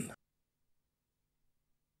 Imagine.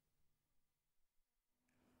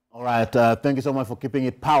 All right, thank you so much for keeping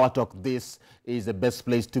it Power Talk. This is the best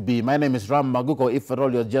place to be. My name is Ram Maguko. If at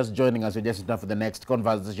all you're just joining us, you're just enough for the next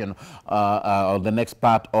conversation or the next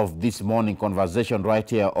part of this morning conversation right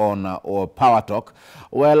here on Power Talk.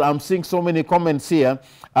 Well, I'm seeing so many comments here.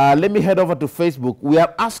 Let me head over to Facebook. We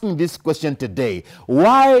are asking this question today.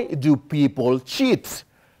 Why do people cheat?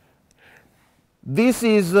 This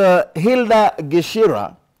is Hilda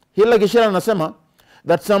Geshira. Hilda Geshira anasema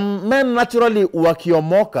that some men naturally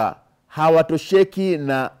wakiomoka hawatosheki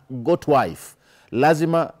na goat wife.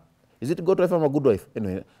 Lazima, is it goat wife or good wife?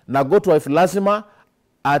 Anyway, na goat wife lazima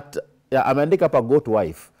ameandika pa goat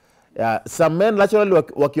wife. Some men naturally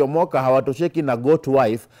wakiomoka hawatosheki na goat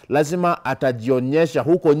wife. Lazima atajionyesha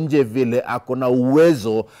huko nje vile akona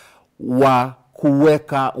uwezo wa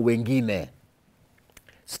kuweka wengine.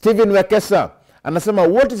 Steven Wekesa anasema,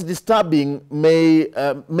 what is disturbing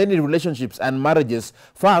many relationships and marriages?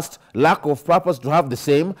 First, lack of purpose to have the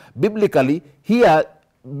same. Biblically,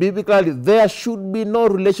 there should be no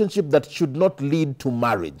relationship that should not lead to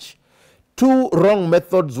marriage. 2 wrong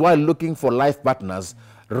methods while looking for life partners.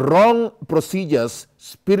 Wrong procedures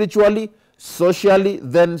spiritually, socially,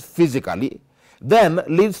 then physically. Then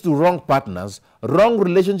leads to wrong partners. Wrong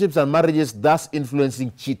relationships and marriages, thus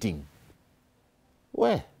influencing cheating.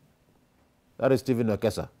 Where? That is Stephen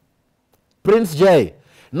Wakesa. Prince J.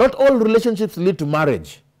 Not all relationships lead to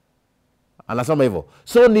marriage. Anasema hivyo.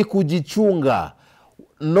 So ni kujichunga.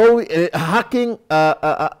 No, having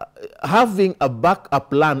a backup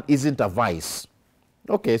plan isn't a vice.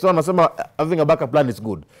 Okay, so anasema having a backup plan is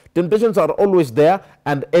good. Temptations are always there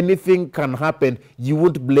and anything can happen. You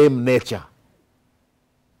won't blame nature.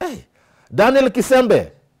 Hey, Daniel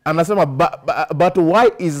Kisembe anasema, but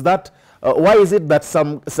why is that? Why is it that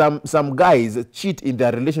some guys cheat in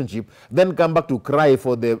their relationship, then come back to cry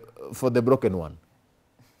for the broken one?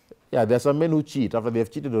 Yeah, there are some men who cheat after they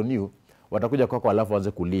have cheated on you. Watakuja kwako alafu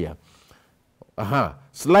waanze kulia.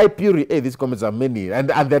 Sly Puri, hey, these comments are many, and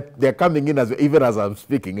they're coming in even as I'm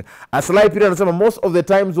speaking. Sly Puri anasema, most of the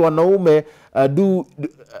times wanaume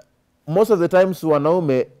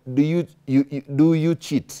do you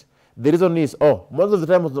cheat? The reason is, most of the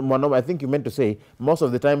times, I think you meant to say, most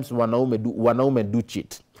of the times wanaume do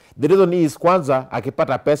cheat. The reason is, kwanza,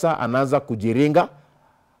 akipata pesa, anaanza kujiringa,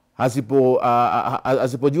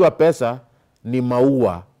 asipojua pesa, ni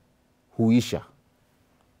maua huisha.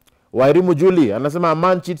 Wairimu Julie, anasema, a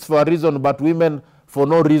man cheats for a reason, but women for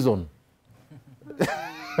no reason.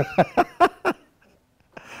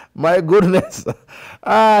 My goodness.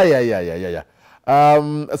 Yeah.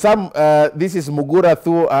 This is Mugura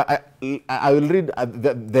Thu. I will read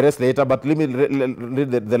the rest later, but let me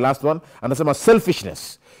read the last one. And anasema,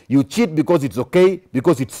 selfishness. You cheat because it's okay,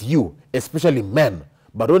 because it's you, especially men.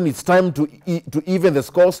 But when it's time to even the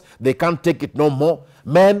scores, they can't take it no more.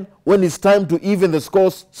 Men, when it's time to even the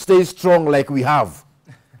scores, stay strong like we have.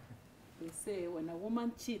 They say when a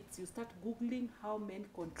woman cheats, you start Googling how men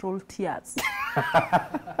control tears.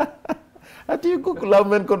 How do you Google how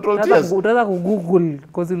men control tears? Rather Google,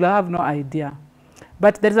 because you'll have no idea.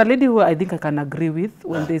 But there's a lady who I think I can agree with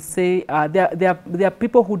when they say there are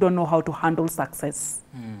people who don't know how to handle success.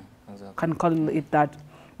 Exactly. Can call it that.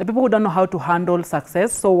 The people who don't know how to handle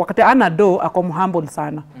success. So wakati anado ako humble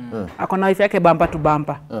sana. Ako na life yake bumper to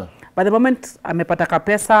bumper. By the moment amepata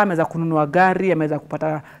kapesa, ameweza kununua gari, ameweza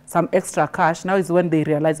kupata some extra cash, now is when they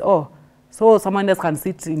realize, so someone else can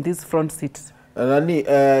sit in this front seat.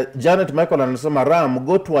 Janet Michael anasema, Ram,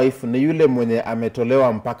 goat wife ni yule mwenye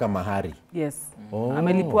ametolewa mpaka mahari. Yes.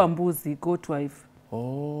 Amelipua mbuzi, goat wife.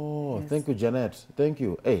 Yes. Thank you, Janet. Thank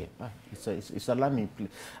you. Hey, it's a learning.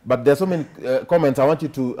 But there's so many comments. I want you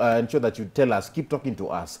to ensure that you tell us, keep talking to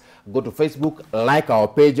us. Go to Facebook, like our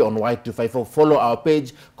page on Y254, follow our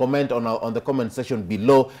page, comment on the comment section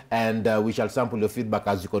below, and we shall sample your feedback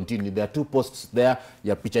as you continue. There are 2 posts there,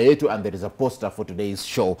 your picture yetu, and there is a poster for today's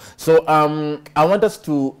show. So I want us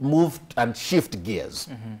to move and shift gears.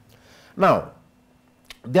 Now,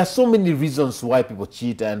 there are so many reasons why people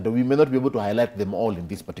cheat, and we may not be able to highlight them all in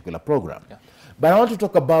this particular program. Yeah. But I want to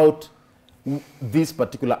talk about this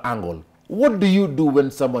particular angle. What do you do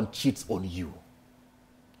when someone cheats on you?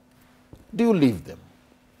 Do you leave them?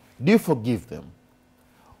 Do you forgive them?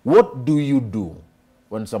 What do you do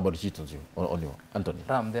when somebody cheats on you? Anthony?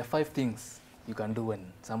 Ram, there are 5 things you can do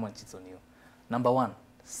when someone cheats on you. Number 1,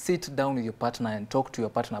 sit down with your partner and talk to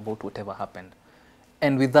your partner about whatever happened.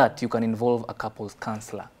 And with that, you can involve a couples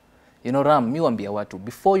counselor. You know, Ram, miwambia watu,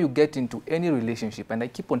 before you get into any relationship, and I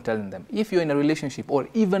keep on telling them, if you're in a relationship, or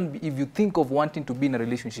even if you think of wanting to be in a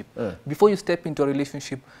relationship, before you step into a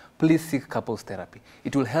relationship, please seek couples therapy.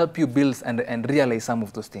 It will help you build and realize some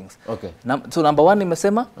of those things. Okay. So number one,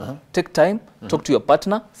 nimesema, take time, talk to your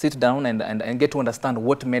partner, sit down and get to understand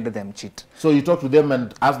what made them cheat. So you talk to them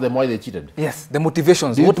and ask them why they cheated? Yes, the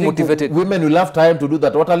motivations, Do you what think motivated. women will have time to do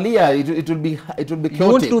that? What it will be chaotic. You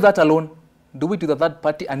won't do that alone. Do it with a third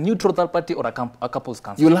party, a neutral third party, or a couples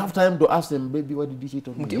counselor. You'll have time to ask them, baby, why did you cheat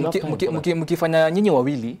on me? Mkifanya nyinyi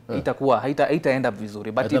wawili, itakuwa haitaenda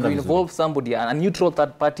vizuri. But if you involve somebody, a neutral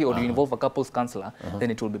third party, or you involve a couples counselor,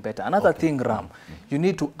 then it will be better. Another thing, Ram, you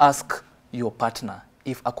need to ask your partner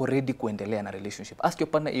if ako ready kuendelea na relationship. Ask your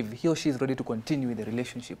partner if he or she is ready to continue with the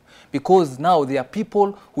relationship. Because now there are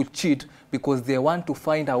people who cheat because they want to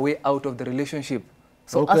find a way out of the relationship.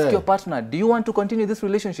 So ask your partner, do you want to continue this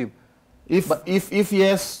relationship? If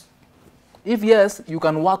yes, you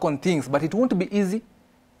can work on things, but it won't be easy.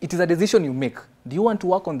 It is a decision you make. Do you want to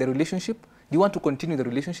work on the relationship? Do you want to continue the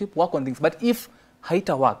relationship? Work on things. But if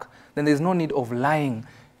haita work, then there's no need of lying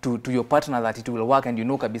to your partner that it will work and you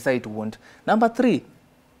know kabisa it won't. Number 3,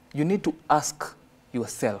 you need to ask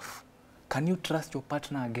yourself, can you trust your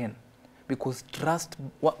partner again? Because trust,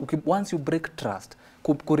 once you break trust,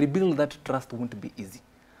 to rebuild that trust won't be easy.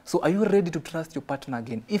 So are you ready to trust your partner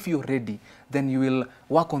again? If you're ready, then you will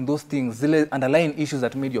work on those things, the underlying issues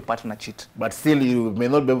that made your partner cheat. But still, you may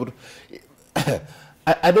not be able to...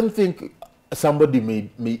 I don't think somebody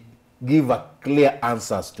may give a clear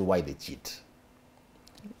answers to why they cheat.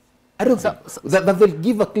 I don't think that they'll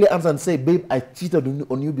give a clear answer and say, babe, I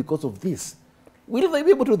cheated on you because of this. Will they be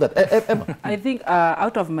able to do that? Emma? I think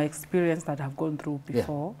out of my experience that I've gone through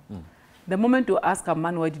before, the moment you ask a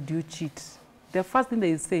man, why did you cheat? The first thing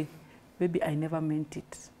they say, baby, I never meant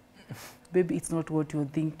it. Baby, it's not what you're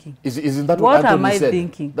thinking. Isn't that what Anthony said?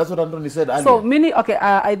 Thinking? That's what Anthony said earlier. So, meaning, okay,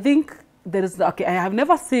 I think there is, okay, I have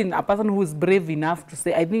never seen a person who is brave enough to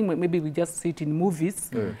say, I think maybe we just see it in movies,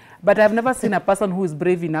 but I've never seen a person who is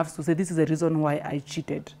brave enough to say, this is the reason why I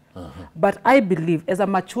cheated. But I believe, as a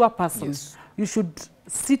mature person, you should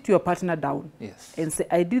sit your partner down and say,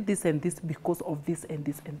 I did this and this because of this and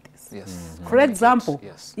this and this. For example,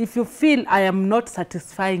 if you feel I am not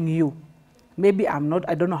satisfying you, maybe I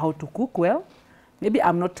don't know how to cook well, maybe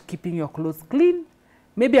I'm not keeping your clothes clean,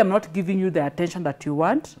 maybe I'm not giving you the attention that you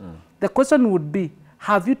want, the question would be,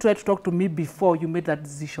 have you tried to talk to me before you made that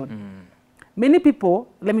decision? Many people,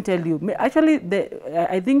 let me tell you, actually,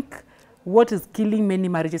 I think what is killing many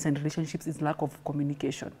marriages and relationships is lack of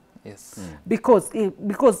communication. Because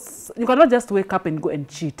you cannot just wake up and go and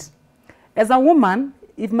cheat. As a woman,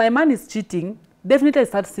 if my man is cheating, definitely I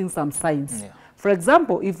start seeing some signs. For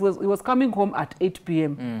example, if he was coming home at 8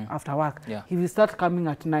 p.m. after work, he will start coming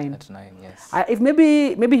at 9. At 9, yes. If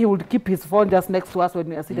maybe he would keep his phone just next to us when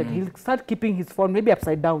we are seated, he'll start keeping his phone maybe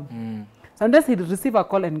upside down. Sometimes he'll receive a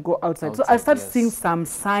call and go outside. So I start seeing some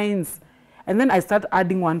signs, and then I start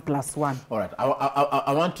adding 1 plus 1. All right,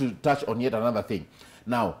 I want to touch on yet another thing.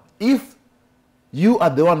 Now, if you are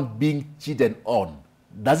the one being cheated on,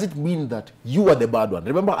 does it mean that you are the bad one?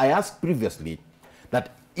 Remember, I asked previously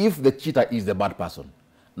that if the cheater is the bad person.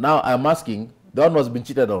 Now I'm asking, the one who has been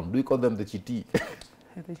cheated on, do we call them the cheatee?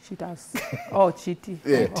 The cheaters. Oh, cheatee.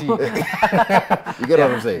 You get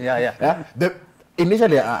what I'm saying? Yeah.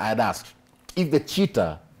 Initially, I had asked if the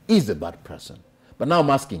cheater is the bad person. But now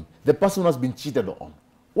I'm asking, the person who has been cheated on,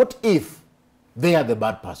 what if they are the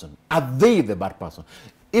bad person? Are they the bad person?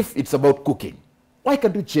 If it's about cooking, why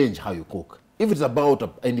can't you change how you cook? If it's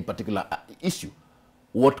about any particular issue,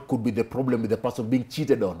 what could be the problem with the person being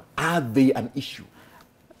cheated on? Are they an issue?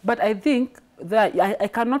 But I think that I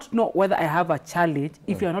cannot know whether I have a challenge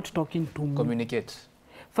if you're not talking to me. Communicate.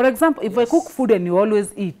 For example, if I cook food and you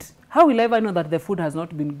always eat, how will I ever know that the food has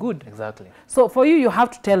not been good? Exactly. So for you, you have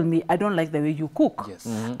to tell me, I don't like the way you cook.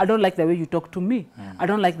 I don't like the way you talk to me. I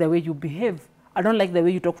don't like the way you behave. I don't like the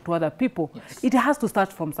way you talk to other people. It has to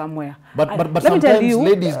start from somewhere. But sometimes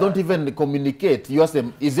ladies don't even communicate. You ask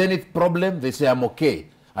them, is there any problem? They say, I'm okay.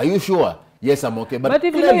 Are you sure? Yes, I'm okay. But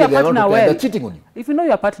if you know your partner well, they're cheating on you. If you know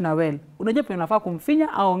your partner well, unajua pe unafaa kumfinya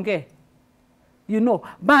aongee. You know.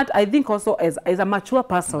 But I think also as a mature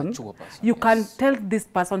person, you can tell this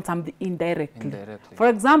person something indirectly. For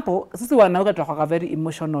example, sisi wanaume tunakuwa very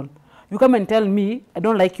emotional. You come and tell me, I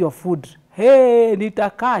don't like your food. Hey, nita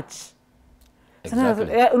catch. Exactly.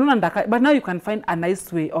 But now you can find a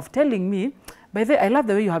nice way of telling me, by the way, I love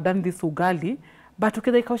the way you have done this ugali, but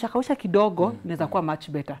ukikausha kidogo, inaweza kuwa much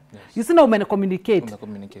better. You see now when you communicate,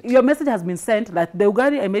 your message has been sent that the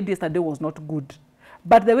ugali I made yesterday was not good.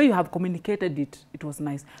 But the way you have communicated it, it was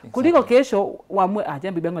nice. Kuliko kesho, wamwe,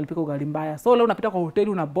 jambi bibi yangu alipika ugali mbaya. So leo unapita kwa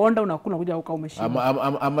hoteli, unabonda, unakula, unakuja uka umeshiba.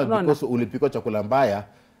 Ama because ulipika chakula mbaya,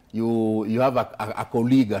 you have a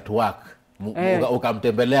colleague at work,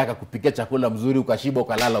 ukamtembelea akakupikia chakula mzuri ukashiba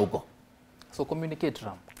ukalala huko. So communicate,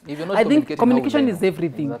 Ram. If you're not I think communication is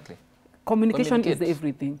everything. Exactly. Communication is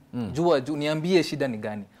everything. Jua niambie shida ni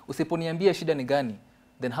gani. Usiponiambia shida ni gani,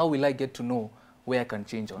 then how will I get to know where I can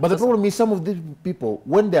change on? But the problem is some of these people,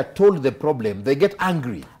 when they are told the problem, they get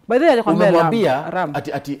angry. By the way, umemwambia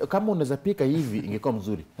ati kama unaweza pika hivi ingekuwa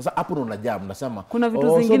mzuri. Sasa hapo ndo unajaa mnasema kuna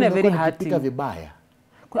vitu zingine very hard. Pika vibaya.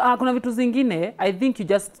 Kuna vitu zingine I think you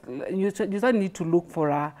just need to look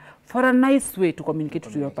for a nice way to communicate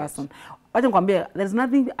to your person. Wacha nikwambie, there's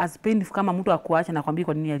nothing as painful kama mtu akuacha na kwambia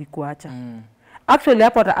kwa nini alikuacha. Actually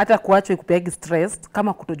hapo hata kuachwa ikupea stress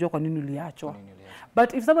kama kutojua kwa nini uliachwa.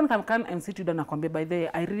 But if someone can come and sit you down and kwambia, by the way,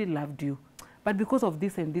 I really loved you, but because of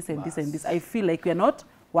this and this and this and this, I feel like we are not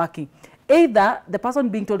working. Either the person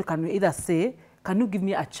being told can either say, can you give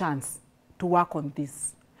me a chance to work on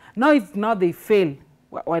this? Now if they fail,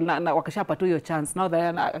 wakashapata your chance. Now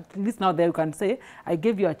at least now there you can say, I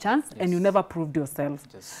gave you a chance and you never proved yourself.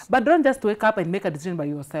 Yes. But don't just wake up and make a decision by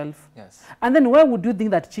yourself. Yes. And then where would you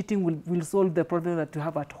think that cheating will solve the problem that you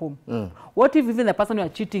have at home? What if even the person you are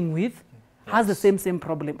cheating with has the same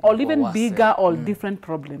problem, or even bigger or different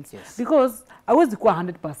problems? Yes. Because I always equal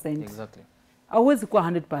 100%. Exactly. I always equal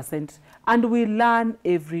 100%, and we learn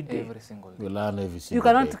every day. Every single day. We learn every single day. You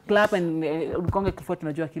cannot clap and ukonge kifua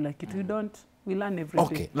tunajua kila kitu. You don't. We learn every day.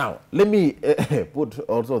 Okay, now let me put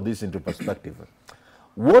also this into perspective.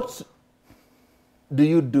 What do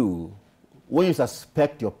you do when you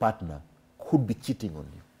suspect your partner could be cheating on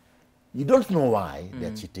you? You don't know why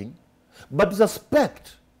they're cheating, but you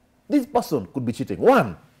suspect this person could be cheating.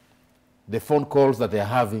 One, the phone calls that they're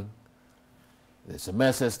having, the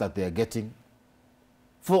SMSs that they're getting.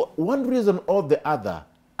 For one reason or the other,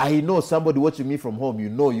 I know somebody watching me from home, you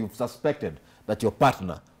know you've suspected that your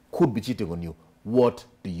partner could be cheating on you. What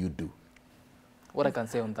do you do? What I can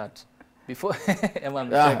say on that? Before,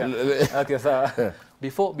 okay, so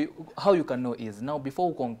how you can know is, now before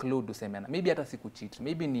we conclude useme, maybe hata siku cheat,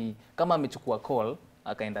 maybe ni kama amechukua call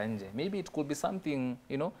akaenda nje, maybe it could be something,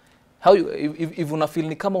 you know, how you, if una feel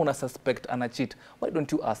ni kama una suspect ana cheat, why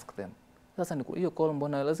don't you ask them? Sasa ni hiyo call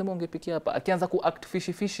mbona lazima ungepikia hapa, akianza ku act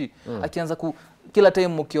fishy akianza kila time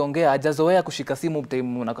mkiongea hajazoea kushika simu time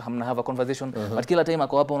mna have a conversation, but kila time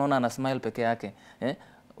ako hapo unaona ana smile peke yake,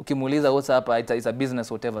 ukimuuliza what's up, it's a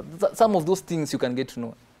business whatever. Some of those things you can get to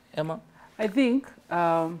know. Emma, I think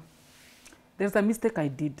there's a mistake I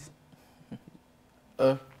did.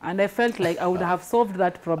 And I felt like I would have solved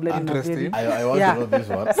that problem in a very... I want to know this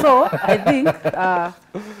one. So, I think,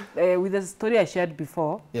 with the story I shared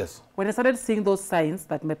before, yes, when I started seeing those signs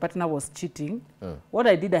that my partner was cheating, what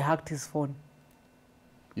I did, I hacked his phone.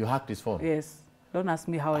 You hacked his phone? Yes. Don't ask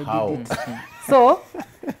me how I did it. So,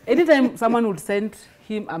 anytime someone would send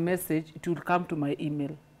him a message, it would come to my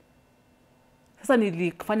email. Sasa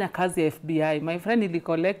nilifanya kazi ya FBI. My friend will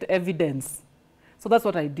collect evidence. So that's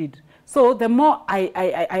what I did. So the more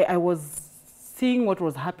I was seeing what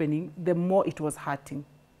was happening, the more it was hurting.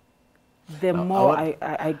 The more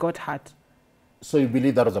I got hurt. So you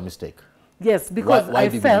believe that was a mistake? Yes, because I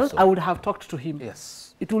felt I would have talked to him.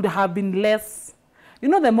 Yes. It would have been less. You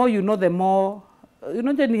know, the more you know, the more... You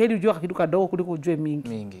know, ni heri ujua kitu kadogo kuliko ujue mingi.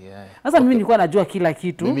 Mingi, yeah. Sasa mimi nilikuwa najua kila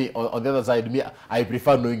kitu. Mimi, on the other side, me, I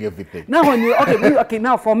prefer knowing everything. Now, when you, okay,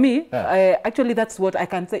 now for me, actually that's what I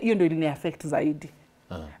can say, hiyo ndio ilini affect zaidi.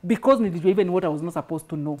 Because nilijua even what I was not supposed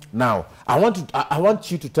to know. Now, I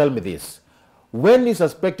want you to tell me this. When you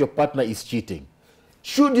suspect your partner is cheating,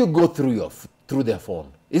 should you go through their phone?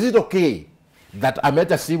 Is it okay that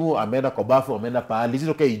ameenda simu, ameenda kwa bafu, ameenda pahali? Is it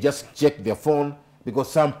okay you just check their phone?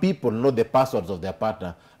 Because some people know the passwords of their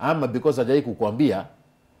partner. Ama because hajai kukuambia,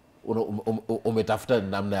 umetafuta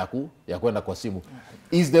namna ya kwenda kwa simu.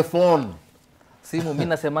 Is the phone? Simu, mimi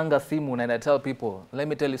nasemanga simu, and I tell people, let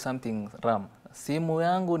me tell you something, Ram. Simu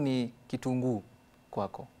yangu ni kitunguu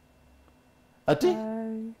kwako. Ati?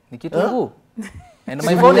 Ni kitunguu. And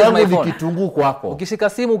my phone is my phone. Ni kitunguu kwako. Ukishika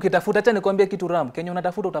simu ukitafuta, acha nikwambie kitu Ram, Kenya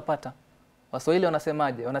unatafuta utapata. Waswahili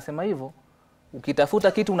wanasemaje? Wanasema hivyo.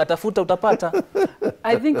 Ukitafuta kitu unatafuta utapata.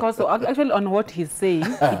 I think also actually on what he's saying,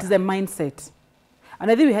 it is a mindset. And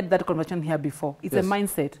I think we had that conversation here before. It's a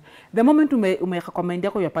mindset. The moment umerecommend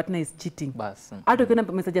yako your partner is cheating. Bas. Hata ukiona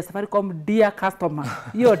message ya Safaricom, dear customer.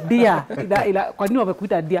 Yo dear. Kwa nini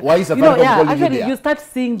wamekuita dear? Why is Safaricom calling you actually dear? you start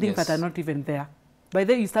seeing things that are not even there. By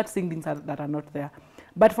then you start seeing things that are not there.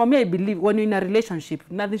 But for me, I believe when you're in a relationship,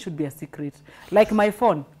 nothing should be a secret. Like my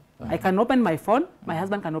phone. I can open my phone. My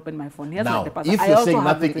husband can open my phone. Now, if you're saying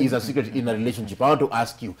nothing is a secret in a relationship, I want to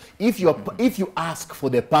ask you, if you ask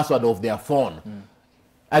for the password of their phone,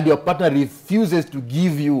 and your partner refuses to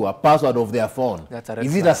give you a password of their phone, That's a red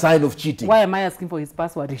is it flag. a sign of cheating? Why am I asking for his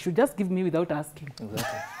password? He should just give me without asking.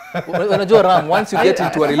 Exactly. Unajua Ram, once you get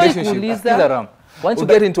into a relationship, Kuuliza. Ram, once you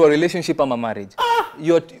get into a relationship or a marriage,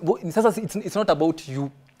 sasa it's not about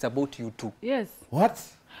you, it's about you too. Yes. What?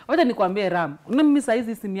 Wacha nikwambie Ram. Una mimi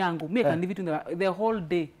saizi simu yangu, mimi can leave it in the whole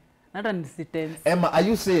day. Nata nisitense. Emma, are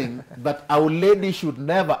you saying that our lady should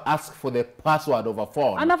never ask for the password of a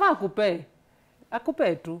phone? Anafaa akupe.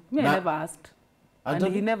 Akupe tu. Me I Na- never asked. And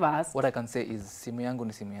Anthony? he never asked. What I can say is simu yangu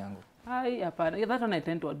ni simu yangu. Hapana. Yeah, that one I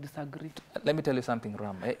tend to disagree. Let me tell you something,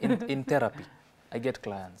 Ram. In therapy, I get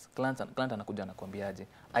client anakuja anakuambiaje,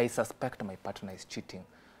 I suspect my partner is cheating.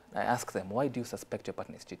 I ask them, why do you suspect your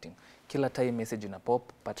partner is cheating? Kila time message ina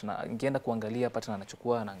pop, partner ngienda kuangalia, partner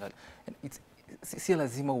anachukua anaangalia. Si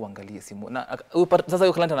lazima uangalie simu. Na sasa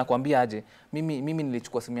huyo client anakuambia aje, mimi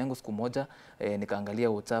nilichukua simu yangu siku moja, nikaangalia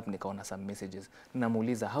WhatsApp, nikaona some messages.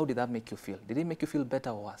 Ninamuuliza, how did that make you feel? Did it make you feel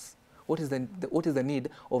better or worse? What is the need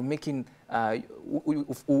of making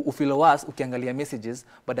feel worse ukiangalia messages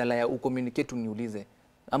badala ya ucommunicate uniulize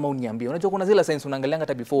ama uniambie? Unajua kuna zile signs unaangalia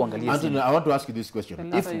hata before uangalie Anthony, simu. I want to ask you this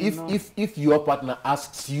question. If your partner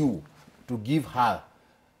asks you to give her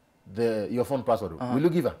your phone password, will you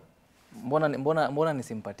give her? Mbona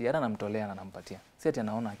nisimpatie? Hata namtolea na nampatia. Si ati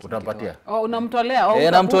anaona akili. Utampatia? Oh,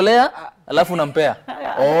 unamtolea? Namtolea alafu nampea.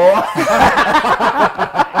 Oh.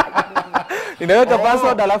 Inaweka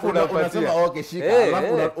password alafu unampatia. Unasema okay, shika.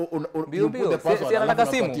 Alafu you put the password. Si anataka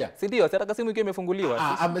simu. Si ndio? Si anataka simu ikiwa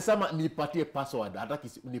imefunguliwa. Amesema nipatie password.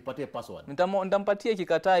 Hataki nipatie password. Nitampatia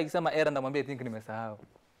ikikataa ikisema error ndamwambia I think nimesahau.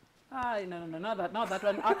 No. Now that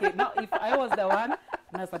one. Okay, now if I was the one,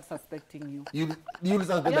 I start suspecting you. You'll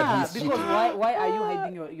suspect that he's cheating. Because why are you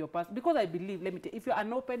hiding your past? Because I believe, let me tell you, if you're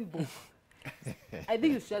an open book, I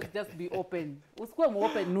think you should just be open. Usikuwe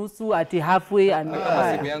open nusu ati halfway and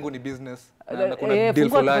Simu yangu ni business. Na kuna deal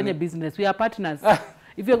fulani. Business. We are partners.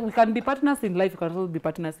 If we can be partners in life, we can also be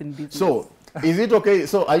partners in business. So, is it okay?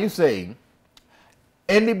 So, are you saying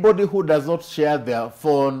anybody who does not share their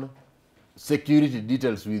phone security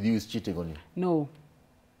details with you is cheating on you? No.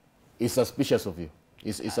 Is suspicious of you?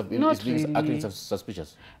 Is Not being really. acting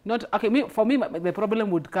suspicious? Not okay. For me, the problem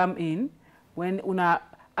would come in when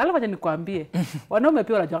alafu acha nikwambie wanaume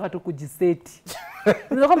pia wanajua tu kujiseti.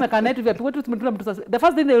 Unaweza kama net vya people the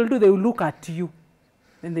first thing they will do, they will look at you,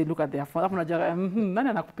 then they look at their phone. Alafu unajua nani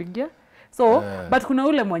anakupigia? So but kuna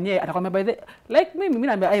ule mwenyewe atakwambia by the like mimi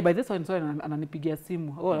naambia by this one so ananipigia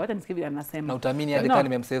simu. Oh, wacha nisikie anasema. Na utaamini hadi kama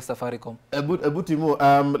nimemsave Safaricom. Ebu Timo,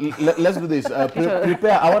 let's do this.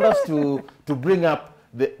 Prepare. I want us to bring up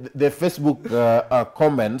the Facebook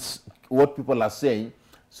comments, what people are saying.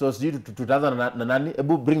 So it's due to 2009.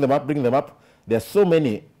 Ebu, bring them up. There are so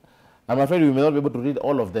many. I'm afraid we may not be able to read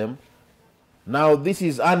all of them. Now, this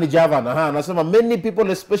is Annie Javan. Nasema many people,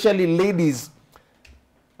 especially ladies,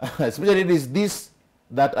 this,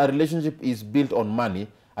 that a relationship is built on money.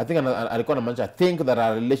 I think that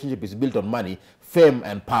a relationship is built on money, fame,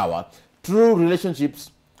 and power. True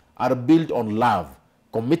relationships are built on love,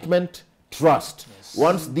 commitment, trust. Yes.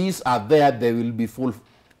 Once these are there, there will be full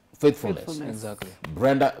faithfulness. Exactly.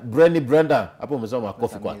 Brenda, hapo umesoma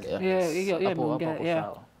coffee kwake.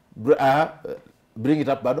 Bring it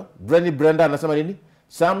up bado. Brenda anasema nini?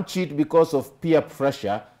 Some cheat because of peer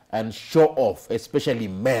pressure and show off, especially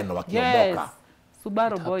men wakiomoka. Yes.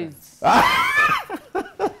 Subaru boys.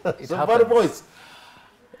 Subaru boys.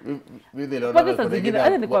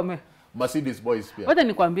 Mercedes boys pia. Wacha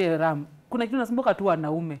nikwambie Ram, kuna kitu nasimboka tu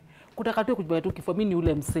wanaume. Kutaka tu kujibaya tu kifo, mimi ni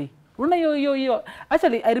ule msee. Unaona hiyo.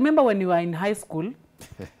 Actually, I remember when you were in high school,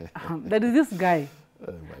 there is this guy.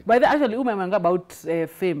 By the actually umemanga about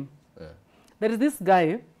fame. There is this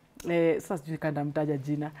guy, sasa sijui kanda mtaja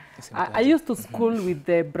jina. I used to school with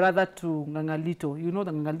the brother to Ngangalito. You know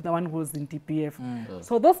the Ngangalito, the one who was in TPF.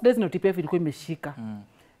 So those days no TPF ilikuwa imeshika.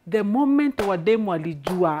 The moment wademu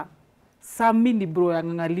walijua Sami ni bro ya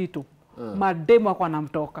Ngangalito, mademu wako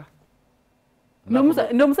anamtoka.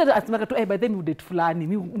 Ndio msa asimaka tu by then you date fulani,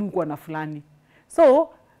 mimi kwa na fulani. So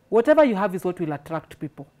whatever you have is what will attract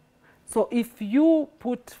people. So if you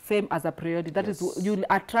put fame as a priority, that is, you'll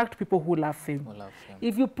attract people who love fame.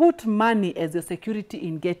 If you put money as your security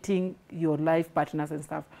in getting your life partners and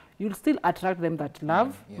stuff, you'll still attract them that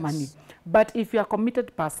love money. But if you're a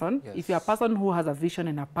committed person, if you're a person who has a vision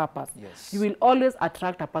and a purpose, you will always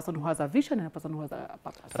attract a person who has a vision and a person who has a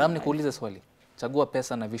purpose. Ram, nikuulize swali. Chagua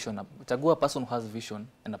pesa na vision. Chagua person who has vision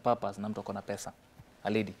and a purpose na mtu akona pesa. A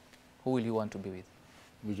lady. Who will you want to be with?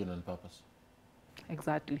 Vision and purpose.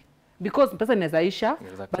 Exactly. Because person inaweza isha,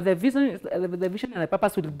 Exactly. but the vision and the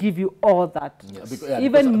purpose will give you all that. Yes.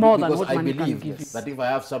 Even more than because what I money can believe give you. that if I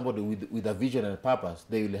have somebody with a vision and a purpose,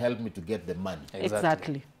 they will help me to get the money.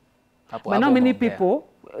 Exactly. Hapo- But now hapo many unaongea. people,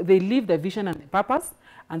 they leave the vision and the purpose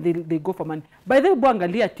and they go for money. By the way,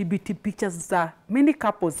 angalia TBT pictures za many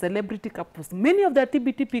couples, celebrity couples, many of their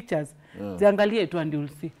TBT pictures, ziangalie tu and you'll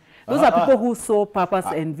see. Those are people who saw purpose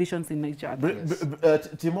and visions in each other.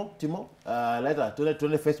 Timo, later,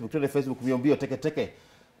 tuende Facebook, mbio, teke.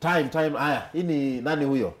 Time, aya, hii ni nani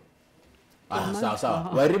huyo?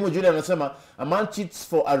 Sawa. Wairimu Julia anasema, a man cheats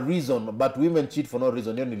for a reason, but women cheat for no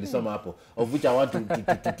reason. Hiyo nilisoma hapo, of which I want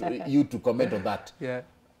you to comment on that. Yeah.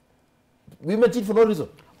 Women cheat for no reason.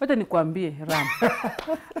 Wacha nikwambie, Ram.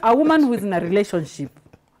 A woman who is in a relationship,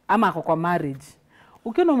 ama ako kwa marriage,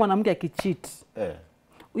 ukiona mwanamke akicheat,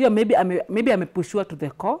 huyo maybe amepushiwa to the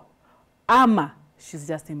core, ama she's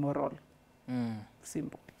just immoral.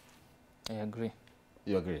 Simple. I agree.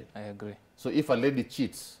 You agree? I agree. So if a lady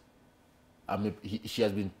cheats, she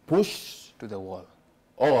has been pushed To the wall.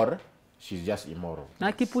 or she's just immoral. Na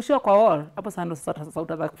akipushiwa kwa wall, hapo sasa ndo sasa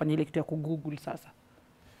utaanza kufanya ile kitu ya kugoogle sasa.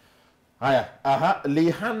 Haya,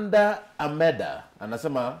 Lihanda Ameda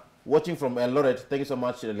anasema, watching from Eldoret. Thank you so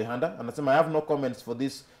much, Lihanda. Anasema, I have no comments for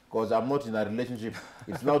this because I'm not in a relationship.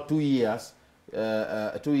 It's now 2 years.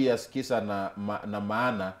 2 years kisa na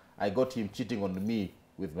maana I got him cheating on me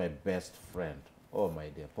with my best friend. Oh my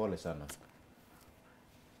dear, pole sana.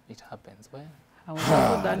 It happens. Well,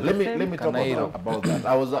 Let me talk about that.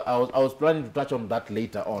 I was planning to touch on that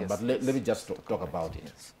later on, but let me just talk about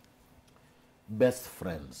it. Best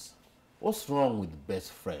friends. What's wrong with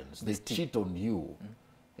best friends? They cheat on you.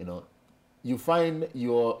 You know, you find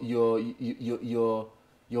your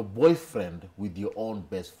boyfriend with your own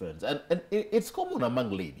best friends, and it's common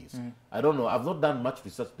among ladies. I don't know. I've not done much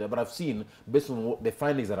research there, but I've seen, based on the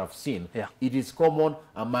findings that I've seen, it is common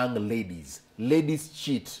among ladies. Ladies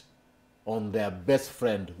cheat on their best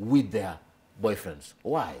friend with their boyfriends.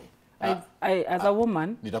 Why? I as a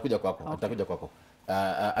woman, Nitakuja kwako.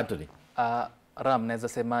 Anthony. Ram, naweza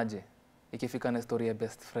semaje? Ikifika na story ya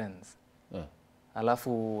best friends.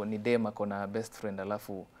 Alafu ni dem ako na best friend,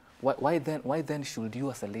 alafu why then should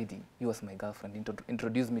you as a lady, you as my girlfriend,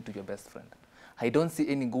 introduce me to your best friend? I don't see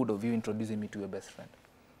any good of you introducing me to your best friend.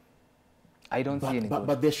 I don't see any good.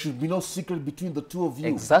 But there should be no secret between the two of you.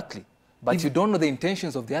 Exactly. But you don't know the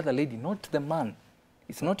intentions of the other lady, not the man.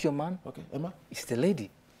 It's not your man. Okay, Emma? It's the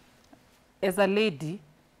lady. as a lady,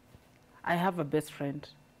 I have a best friend,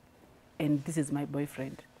 and this is my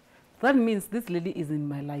boyfriend. That means this lady is in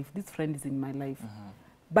my life, this friend is in my life.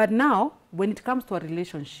 But now, when it comes to a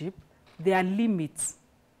relationship, there are limits.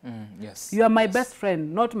 Yes. You are my best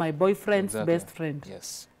friend, not my boyfriend's best friend.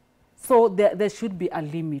 Yes. So there should be a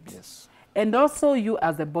limit. Yes. And also you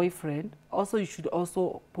as a boyfriend, also you should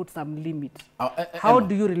also put some limit. How Emma,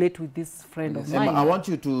 do you relate with this friend of mine? Emma, I want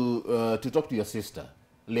you to talk to your sister,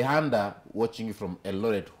 Lehanda, watching you from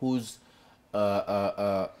Eldoret,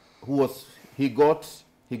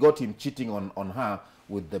 he got him cheating on her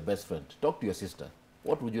with the best friend. Talk to your sister.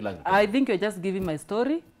 What would you like to tell I think you're just giving my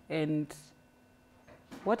story, and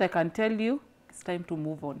what I can tell you, it's time to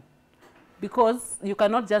move on. Because you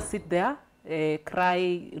cannot just sit there,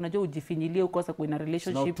 cry, unajua ujifinyilie ukose kuwa in a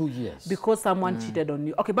relationship. Now 2 years. Because someone cheated on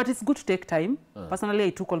you. Okay, but it's good to take time. Personally,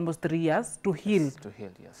 it took almost 3 years to heal. To heal,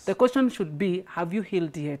 yes. The question should be, have you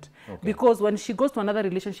healed yet? Okay. Because when she goes to another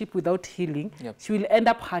relationship without healing, she will end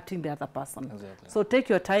up hurting the other person. Exactly. So take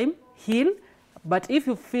your time, heal, but if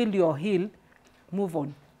you feel you're healed, move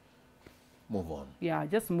on. Move on. Yeah,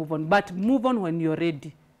 just move on. But move on when you're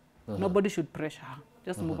ready. Nobody should pressure her.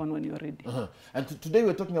 Just move on when you're ready. And today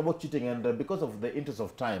we're talking about cheating, and because of the interest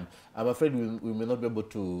of time, I'm afraid we may not be able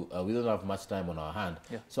to, we don't have much time on our hand.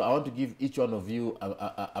 Yeah. So I want to give each one of you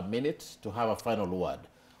a minute to have a final word.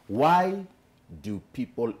 Why do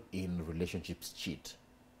people in relationships cheat?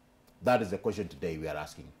 That is the question today we are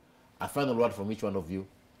asking. A final word from each one of you.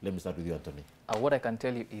 Let me start with you, Anthony. What I can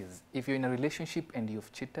tell you is, if you're in a relationship and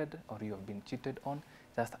you've cheated or you have been cheated on,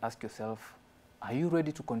 just ask yourself, are you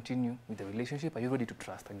ready to continue with the relationship? Are you ready to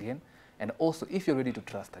trust again? And also, if you're ready to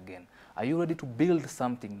trust again, are you ready to build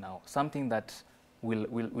something now, something that will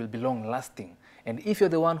be long lasting? And if you're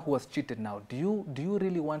the one who was cheated now, do you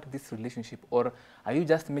really want this relationship, or are you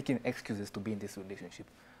just making excuses to be in this relationship?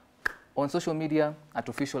 On social media, at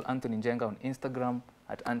official Anthony Njenga on Instagram,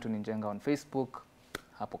 at Anthony Njenga on Facebook.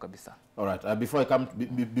 hapo kabisa. All right. Before I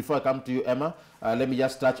come to you, Emma, let me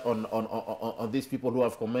just touch on these people who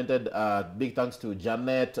have commented. Big thanks to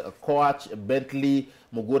Janet, Coach, Bentley,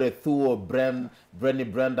 Mugure Thuo,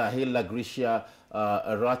 Brenny, Brenda, Hila, Grisha,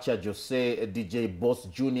 Racha, Jose, DJ Boss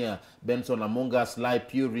Jr., Benson Amunga, Sly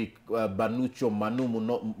Puri, Banucho,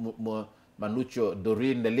 Manucho,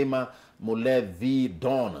 Doreen Nelima, Mule V.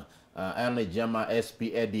 Dawn, Anne Jama,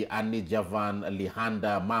 SP Eddie, Annie Javan,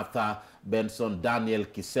 Lihanda, Martha, Benson, Daniel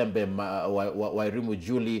Kisembe, Wairimu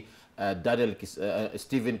Julie, Daniel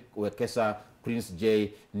Stephen Wekesa, Prince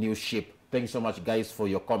J, New Ship. Thank you so much, guys, for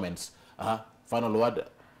your comments. Final word,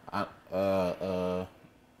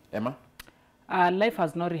 Emma? Life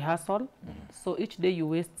has no rehearsal, so each day you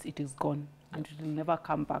waste, it is gone, and it will never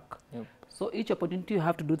come back. Yep. So each opportunity you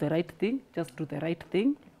have to do the right thing, just do the right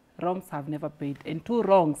thing. Wrongs have never paid, and 2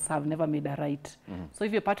 wrongs have never made a right. So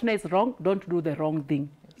if your partner is wrong, don't do the wrong thing.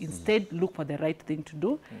 Instead, look for the right thing to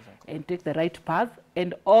do and take the right path,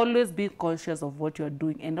 and always be conscious of what you're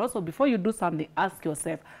doing. And also, before you do something, ask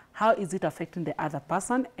yourself, how is it affecting the other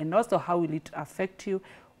person? And also, how will it affect you?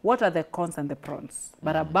 What are the cons and the pros?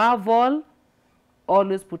 But above all,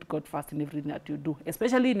 always put God first in everything that you do,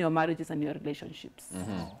 especially in your marriages and your relationships.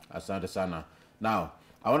 Asante sana. Now,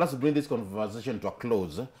 I want us to bring this conversation to a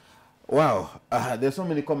close. Wow, there's so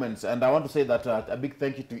many comments, and I want to say that a big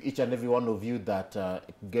thank you to each and every one of you that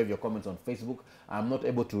gave your comments on Facebook. I'm not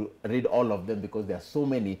able to read all of them because there are so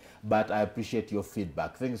many, but I appreciate your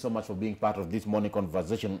feedback. Thank you so much for being part of this morning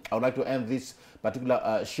conversation. I would like to end this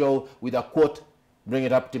particular show with a quote. Bring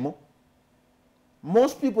it up, Timo.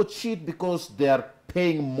 Most people cheat because they are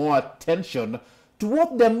paying more attention to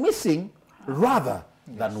what they're missing rather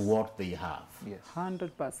than what they have. Yes.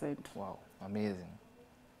 100%. Wow, amazing.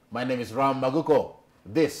 My name is Ram Maguko.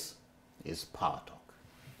 This is Part of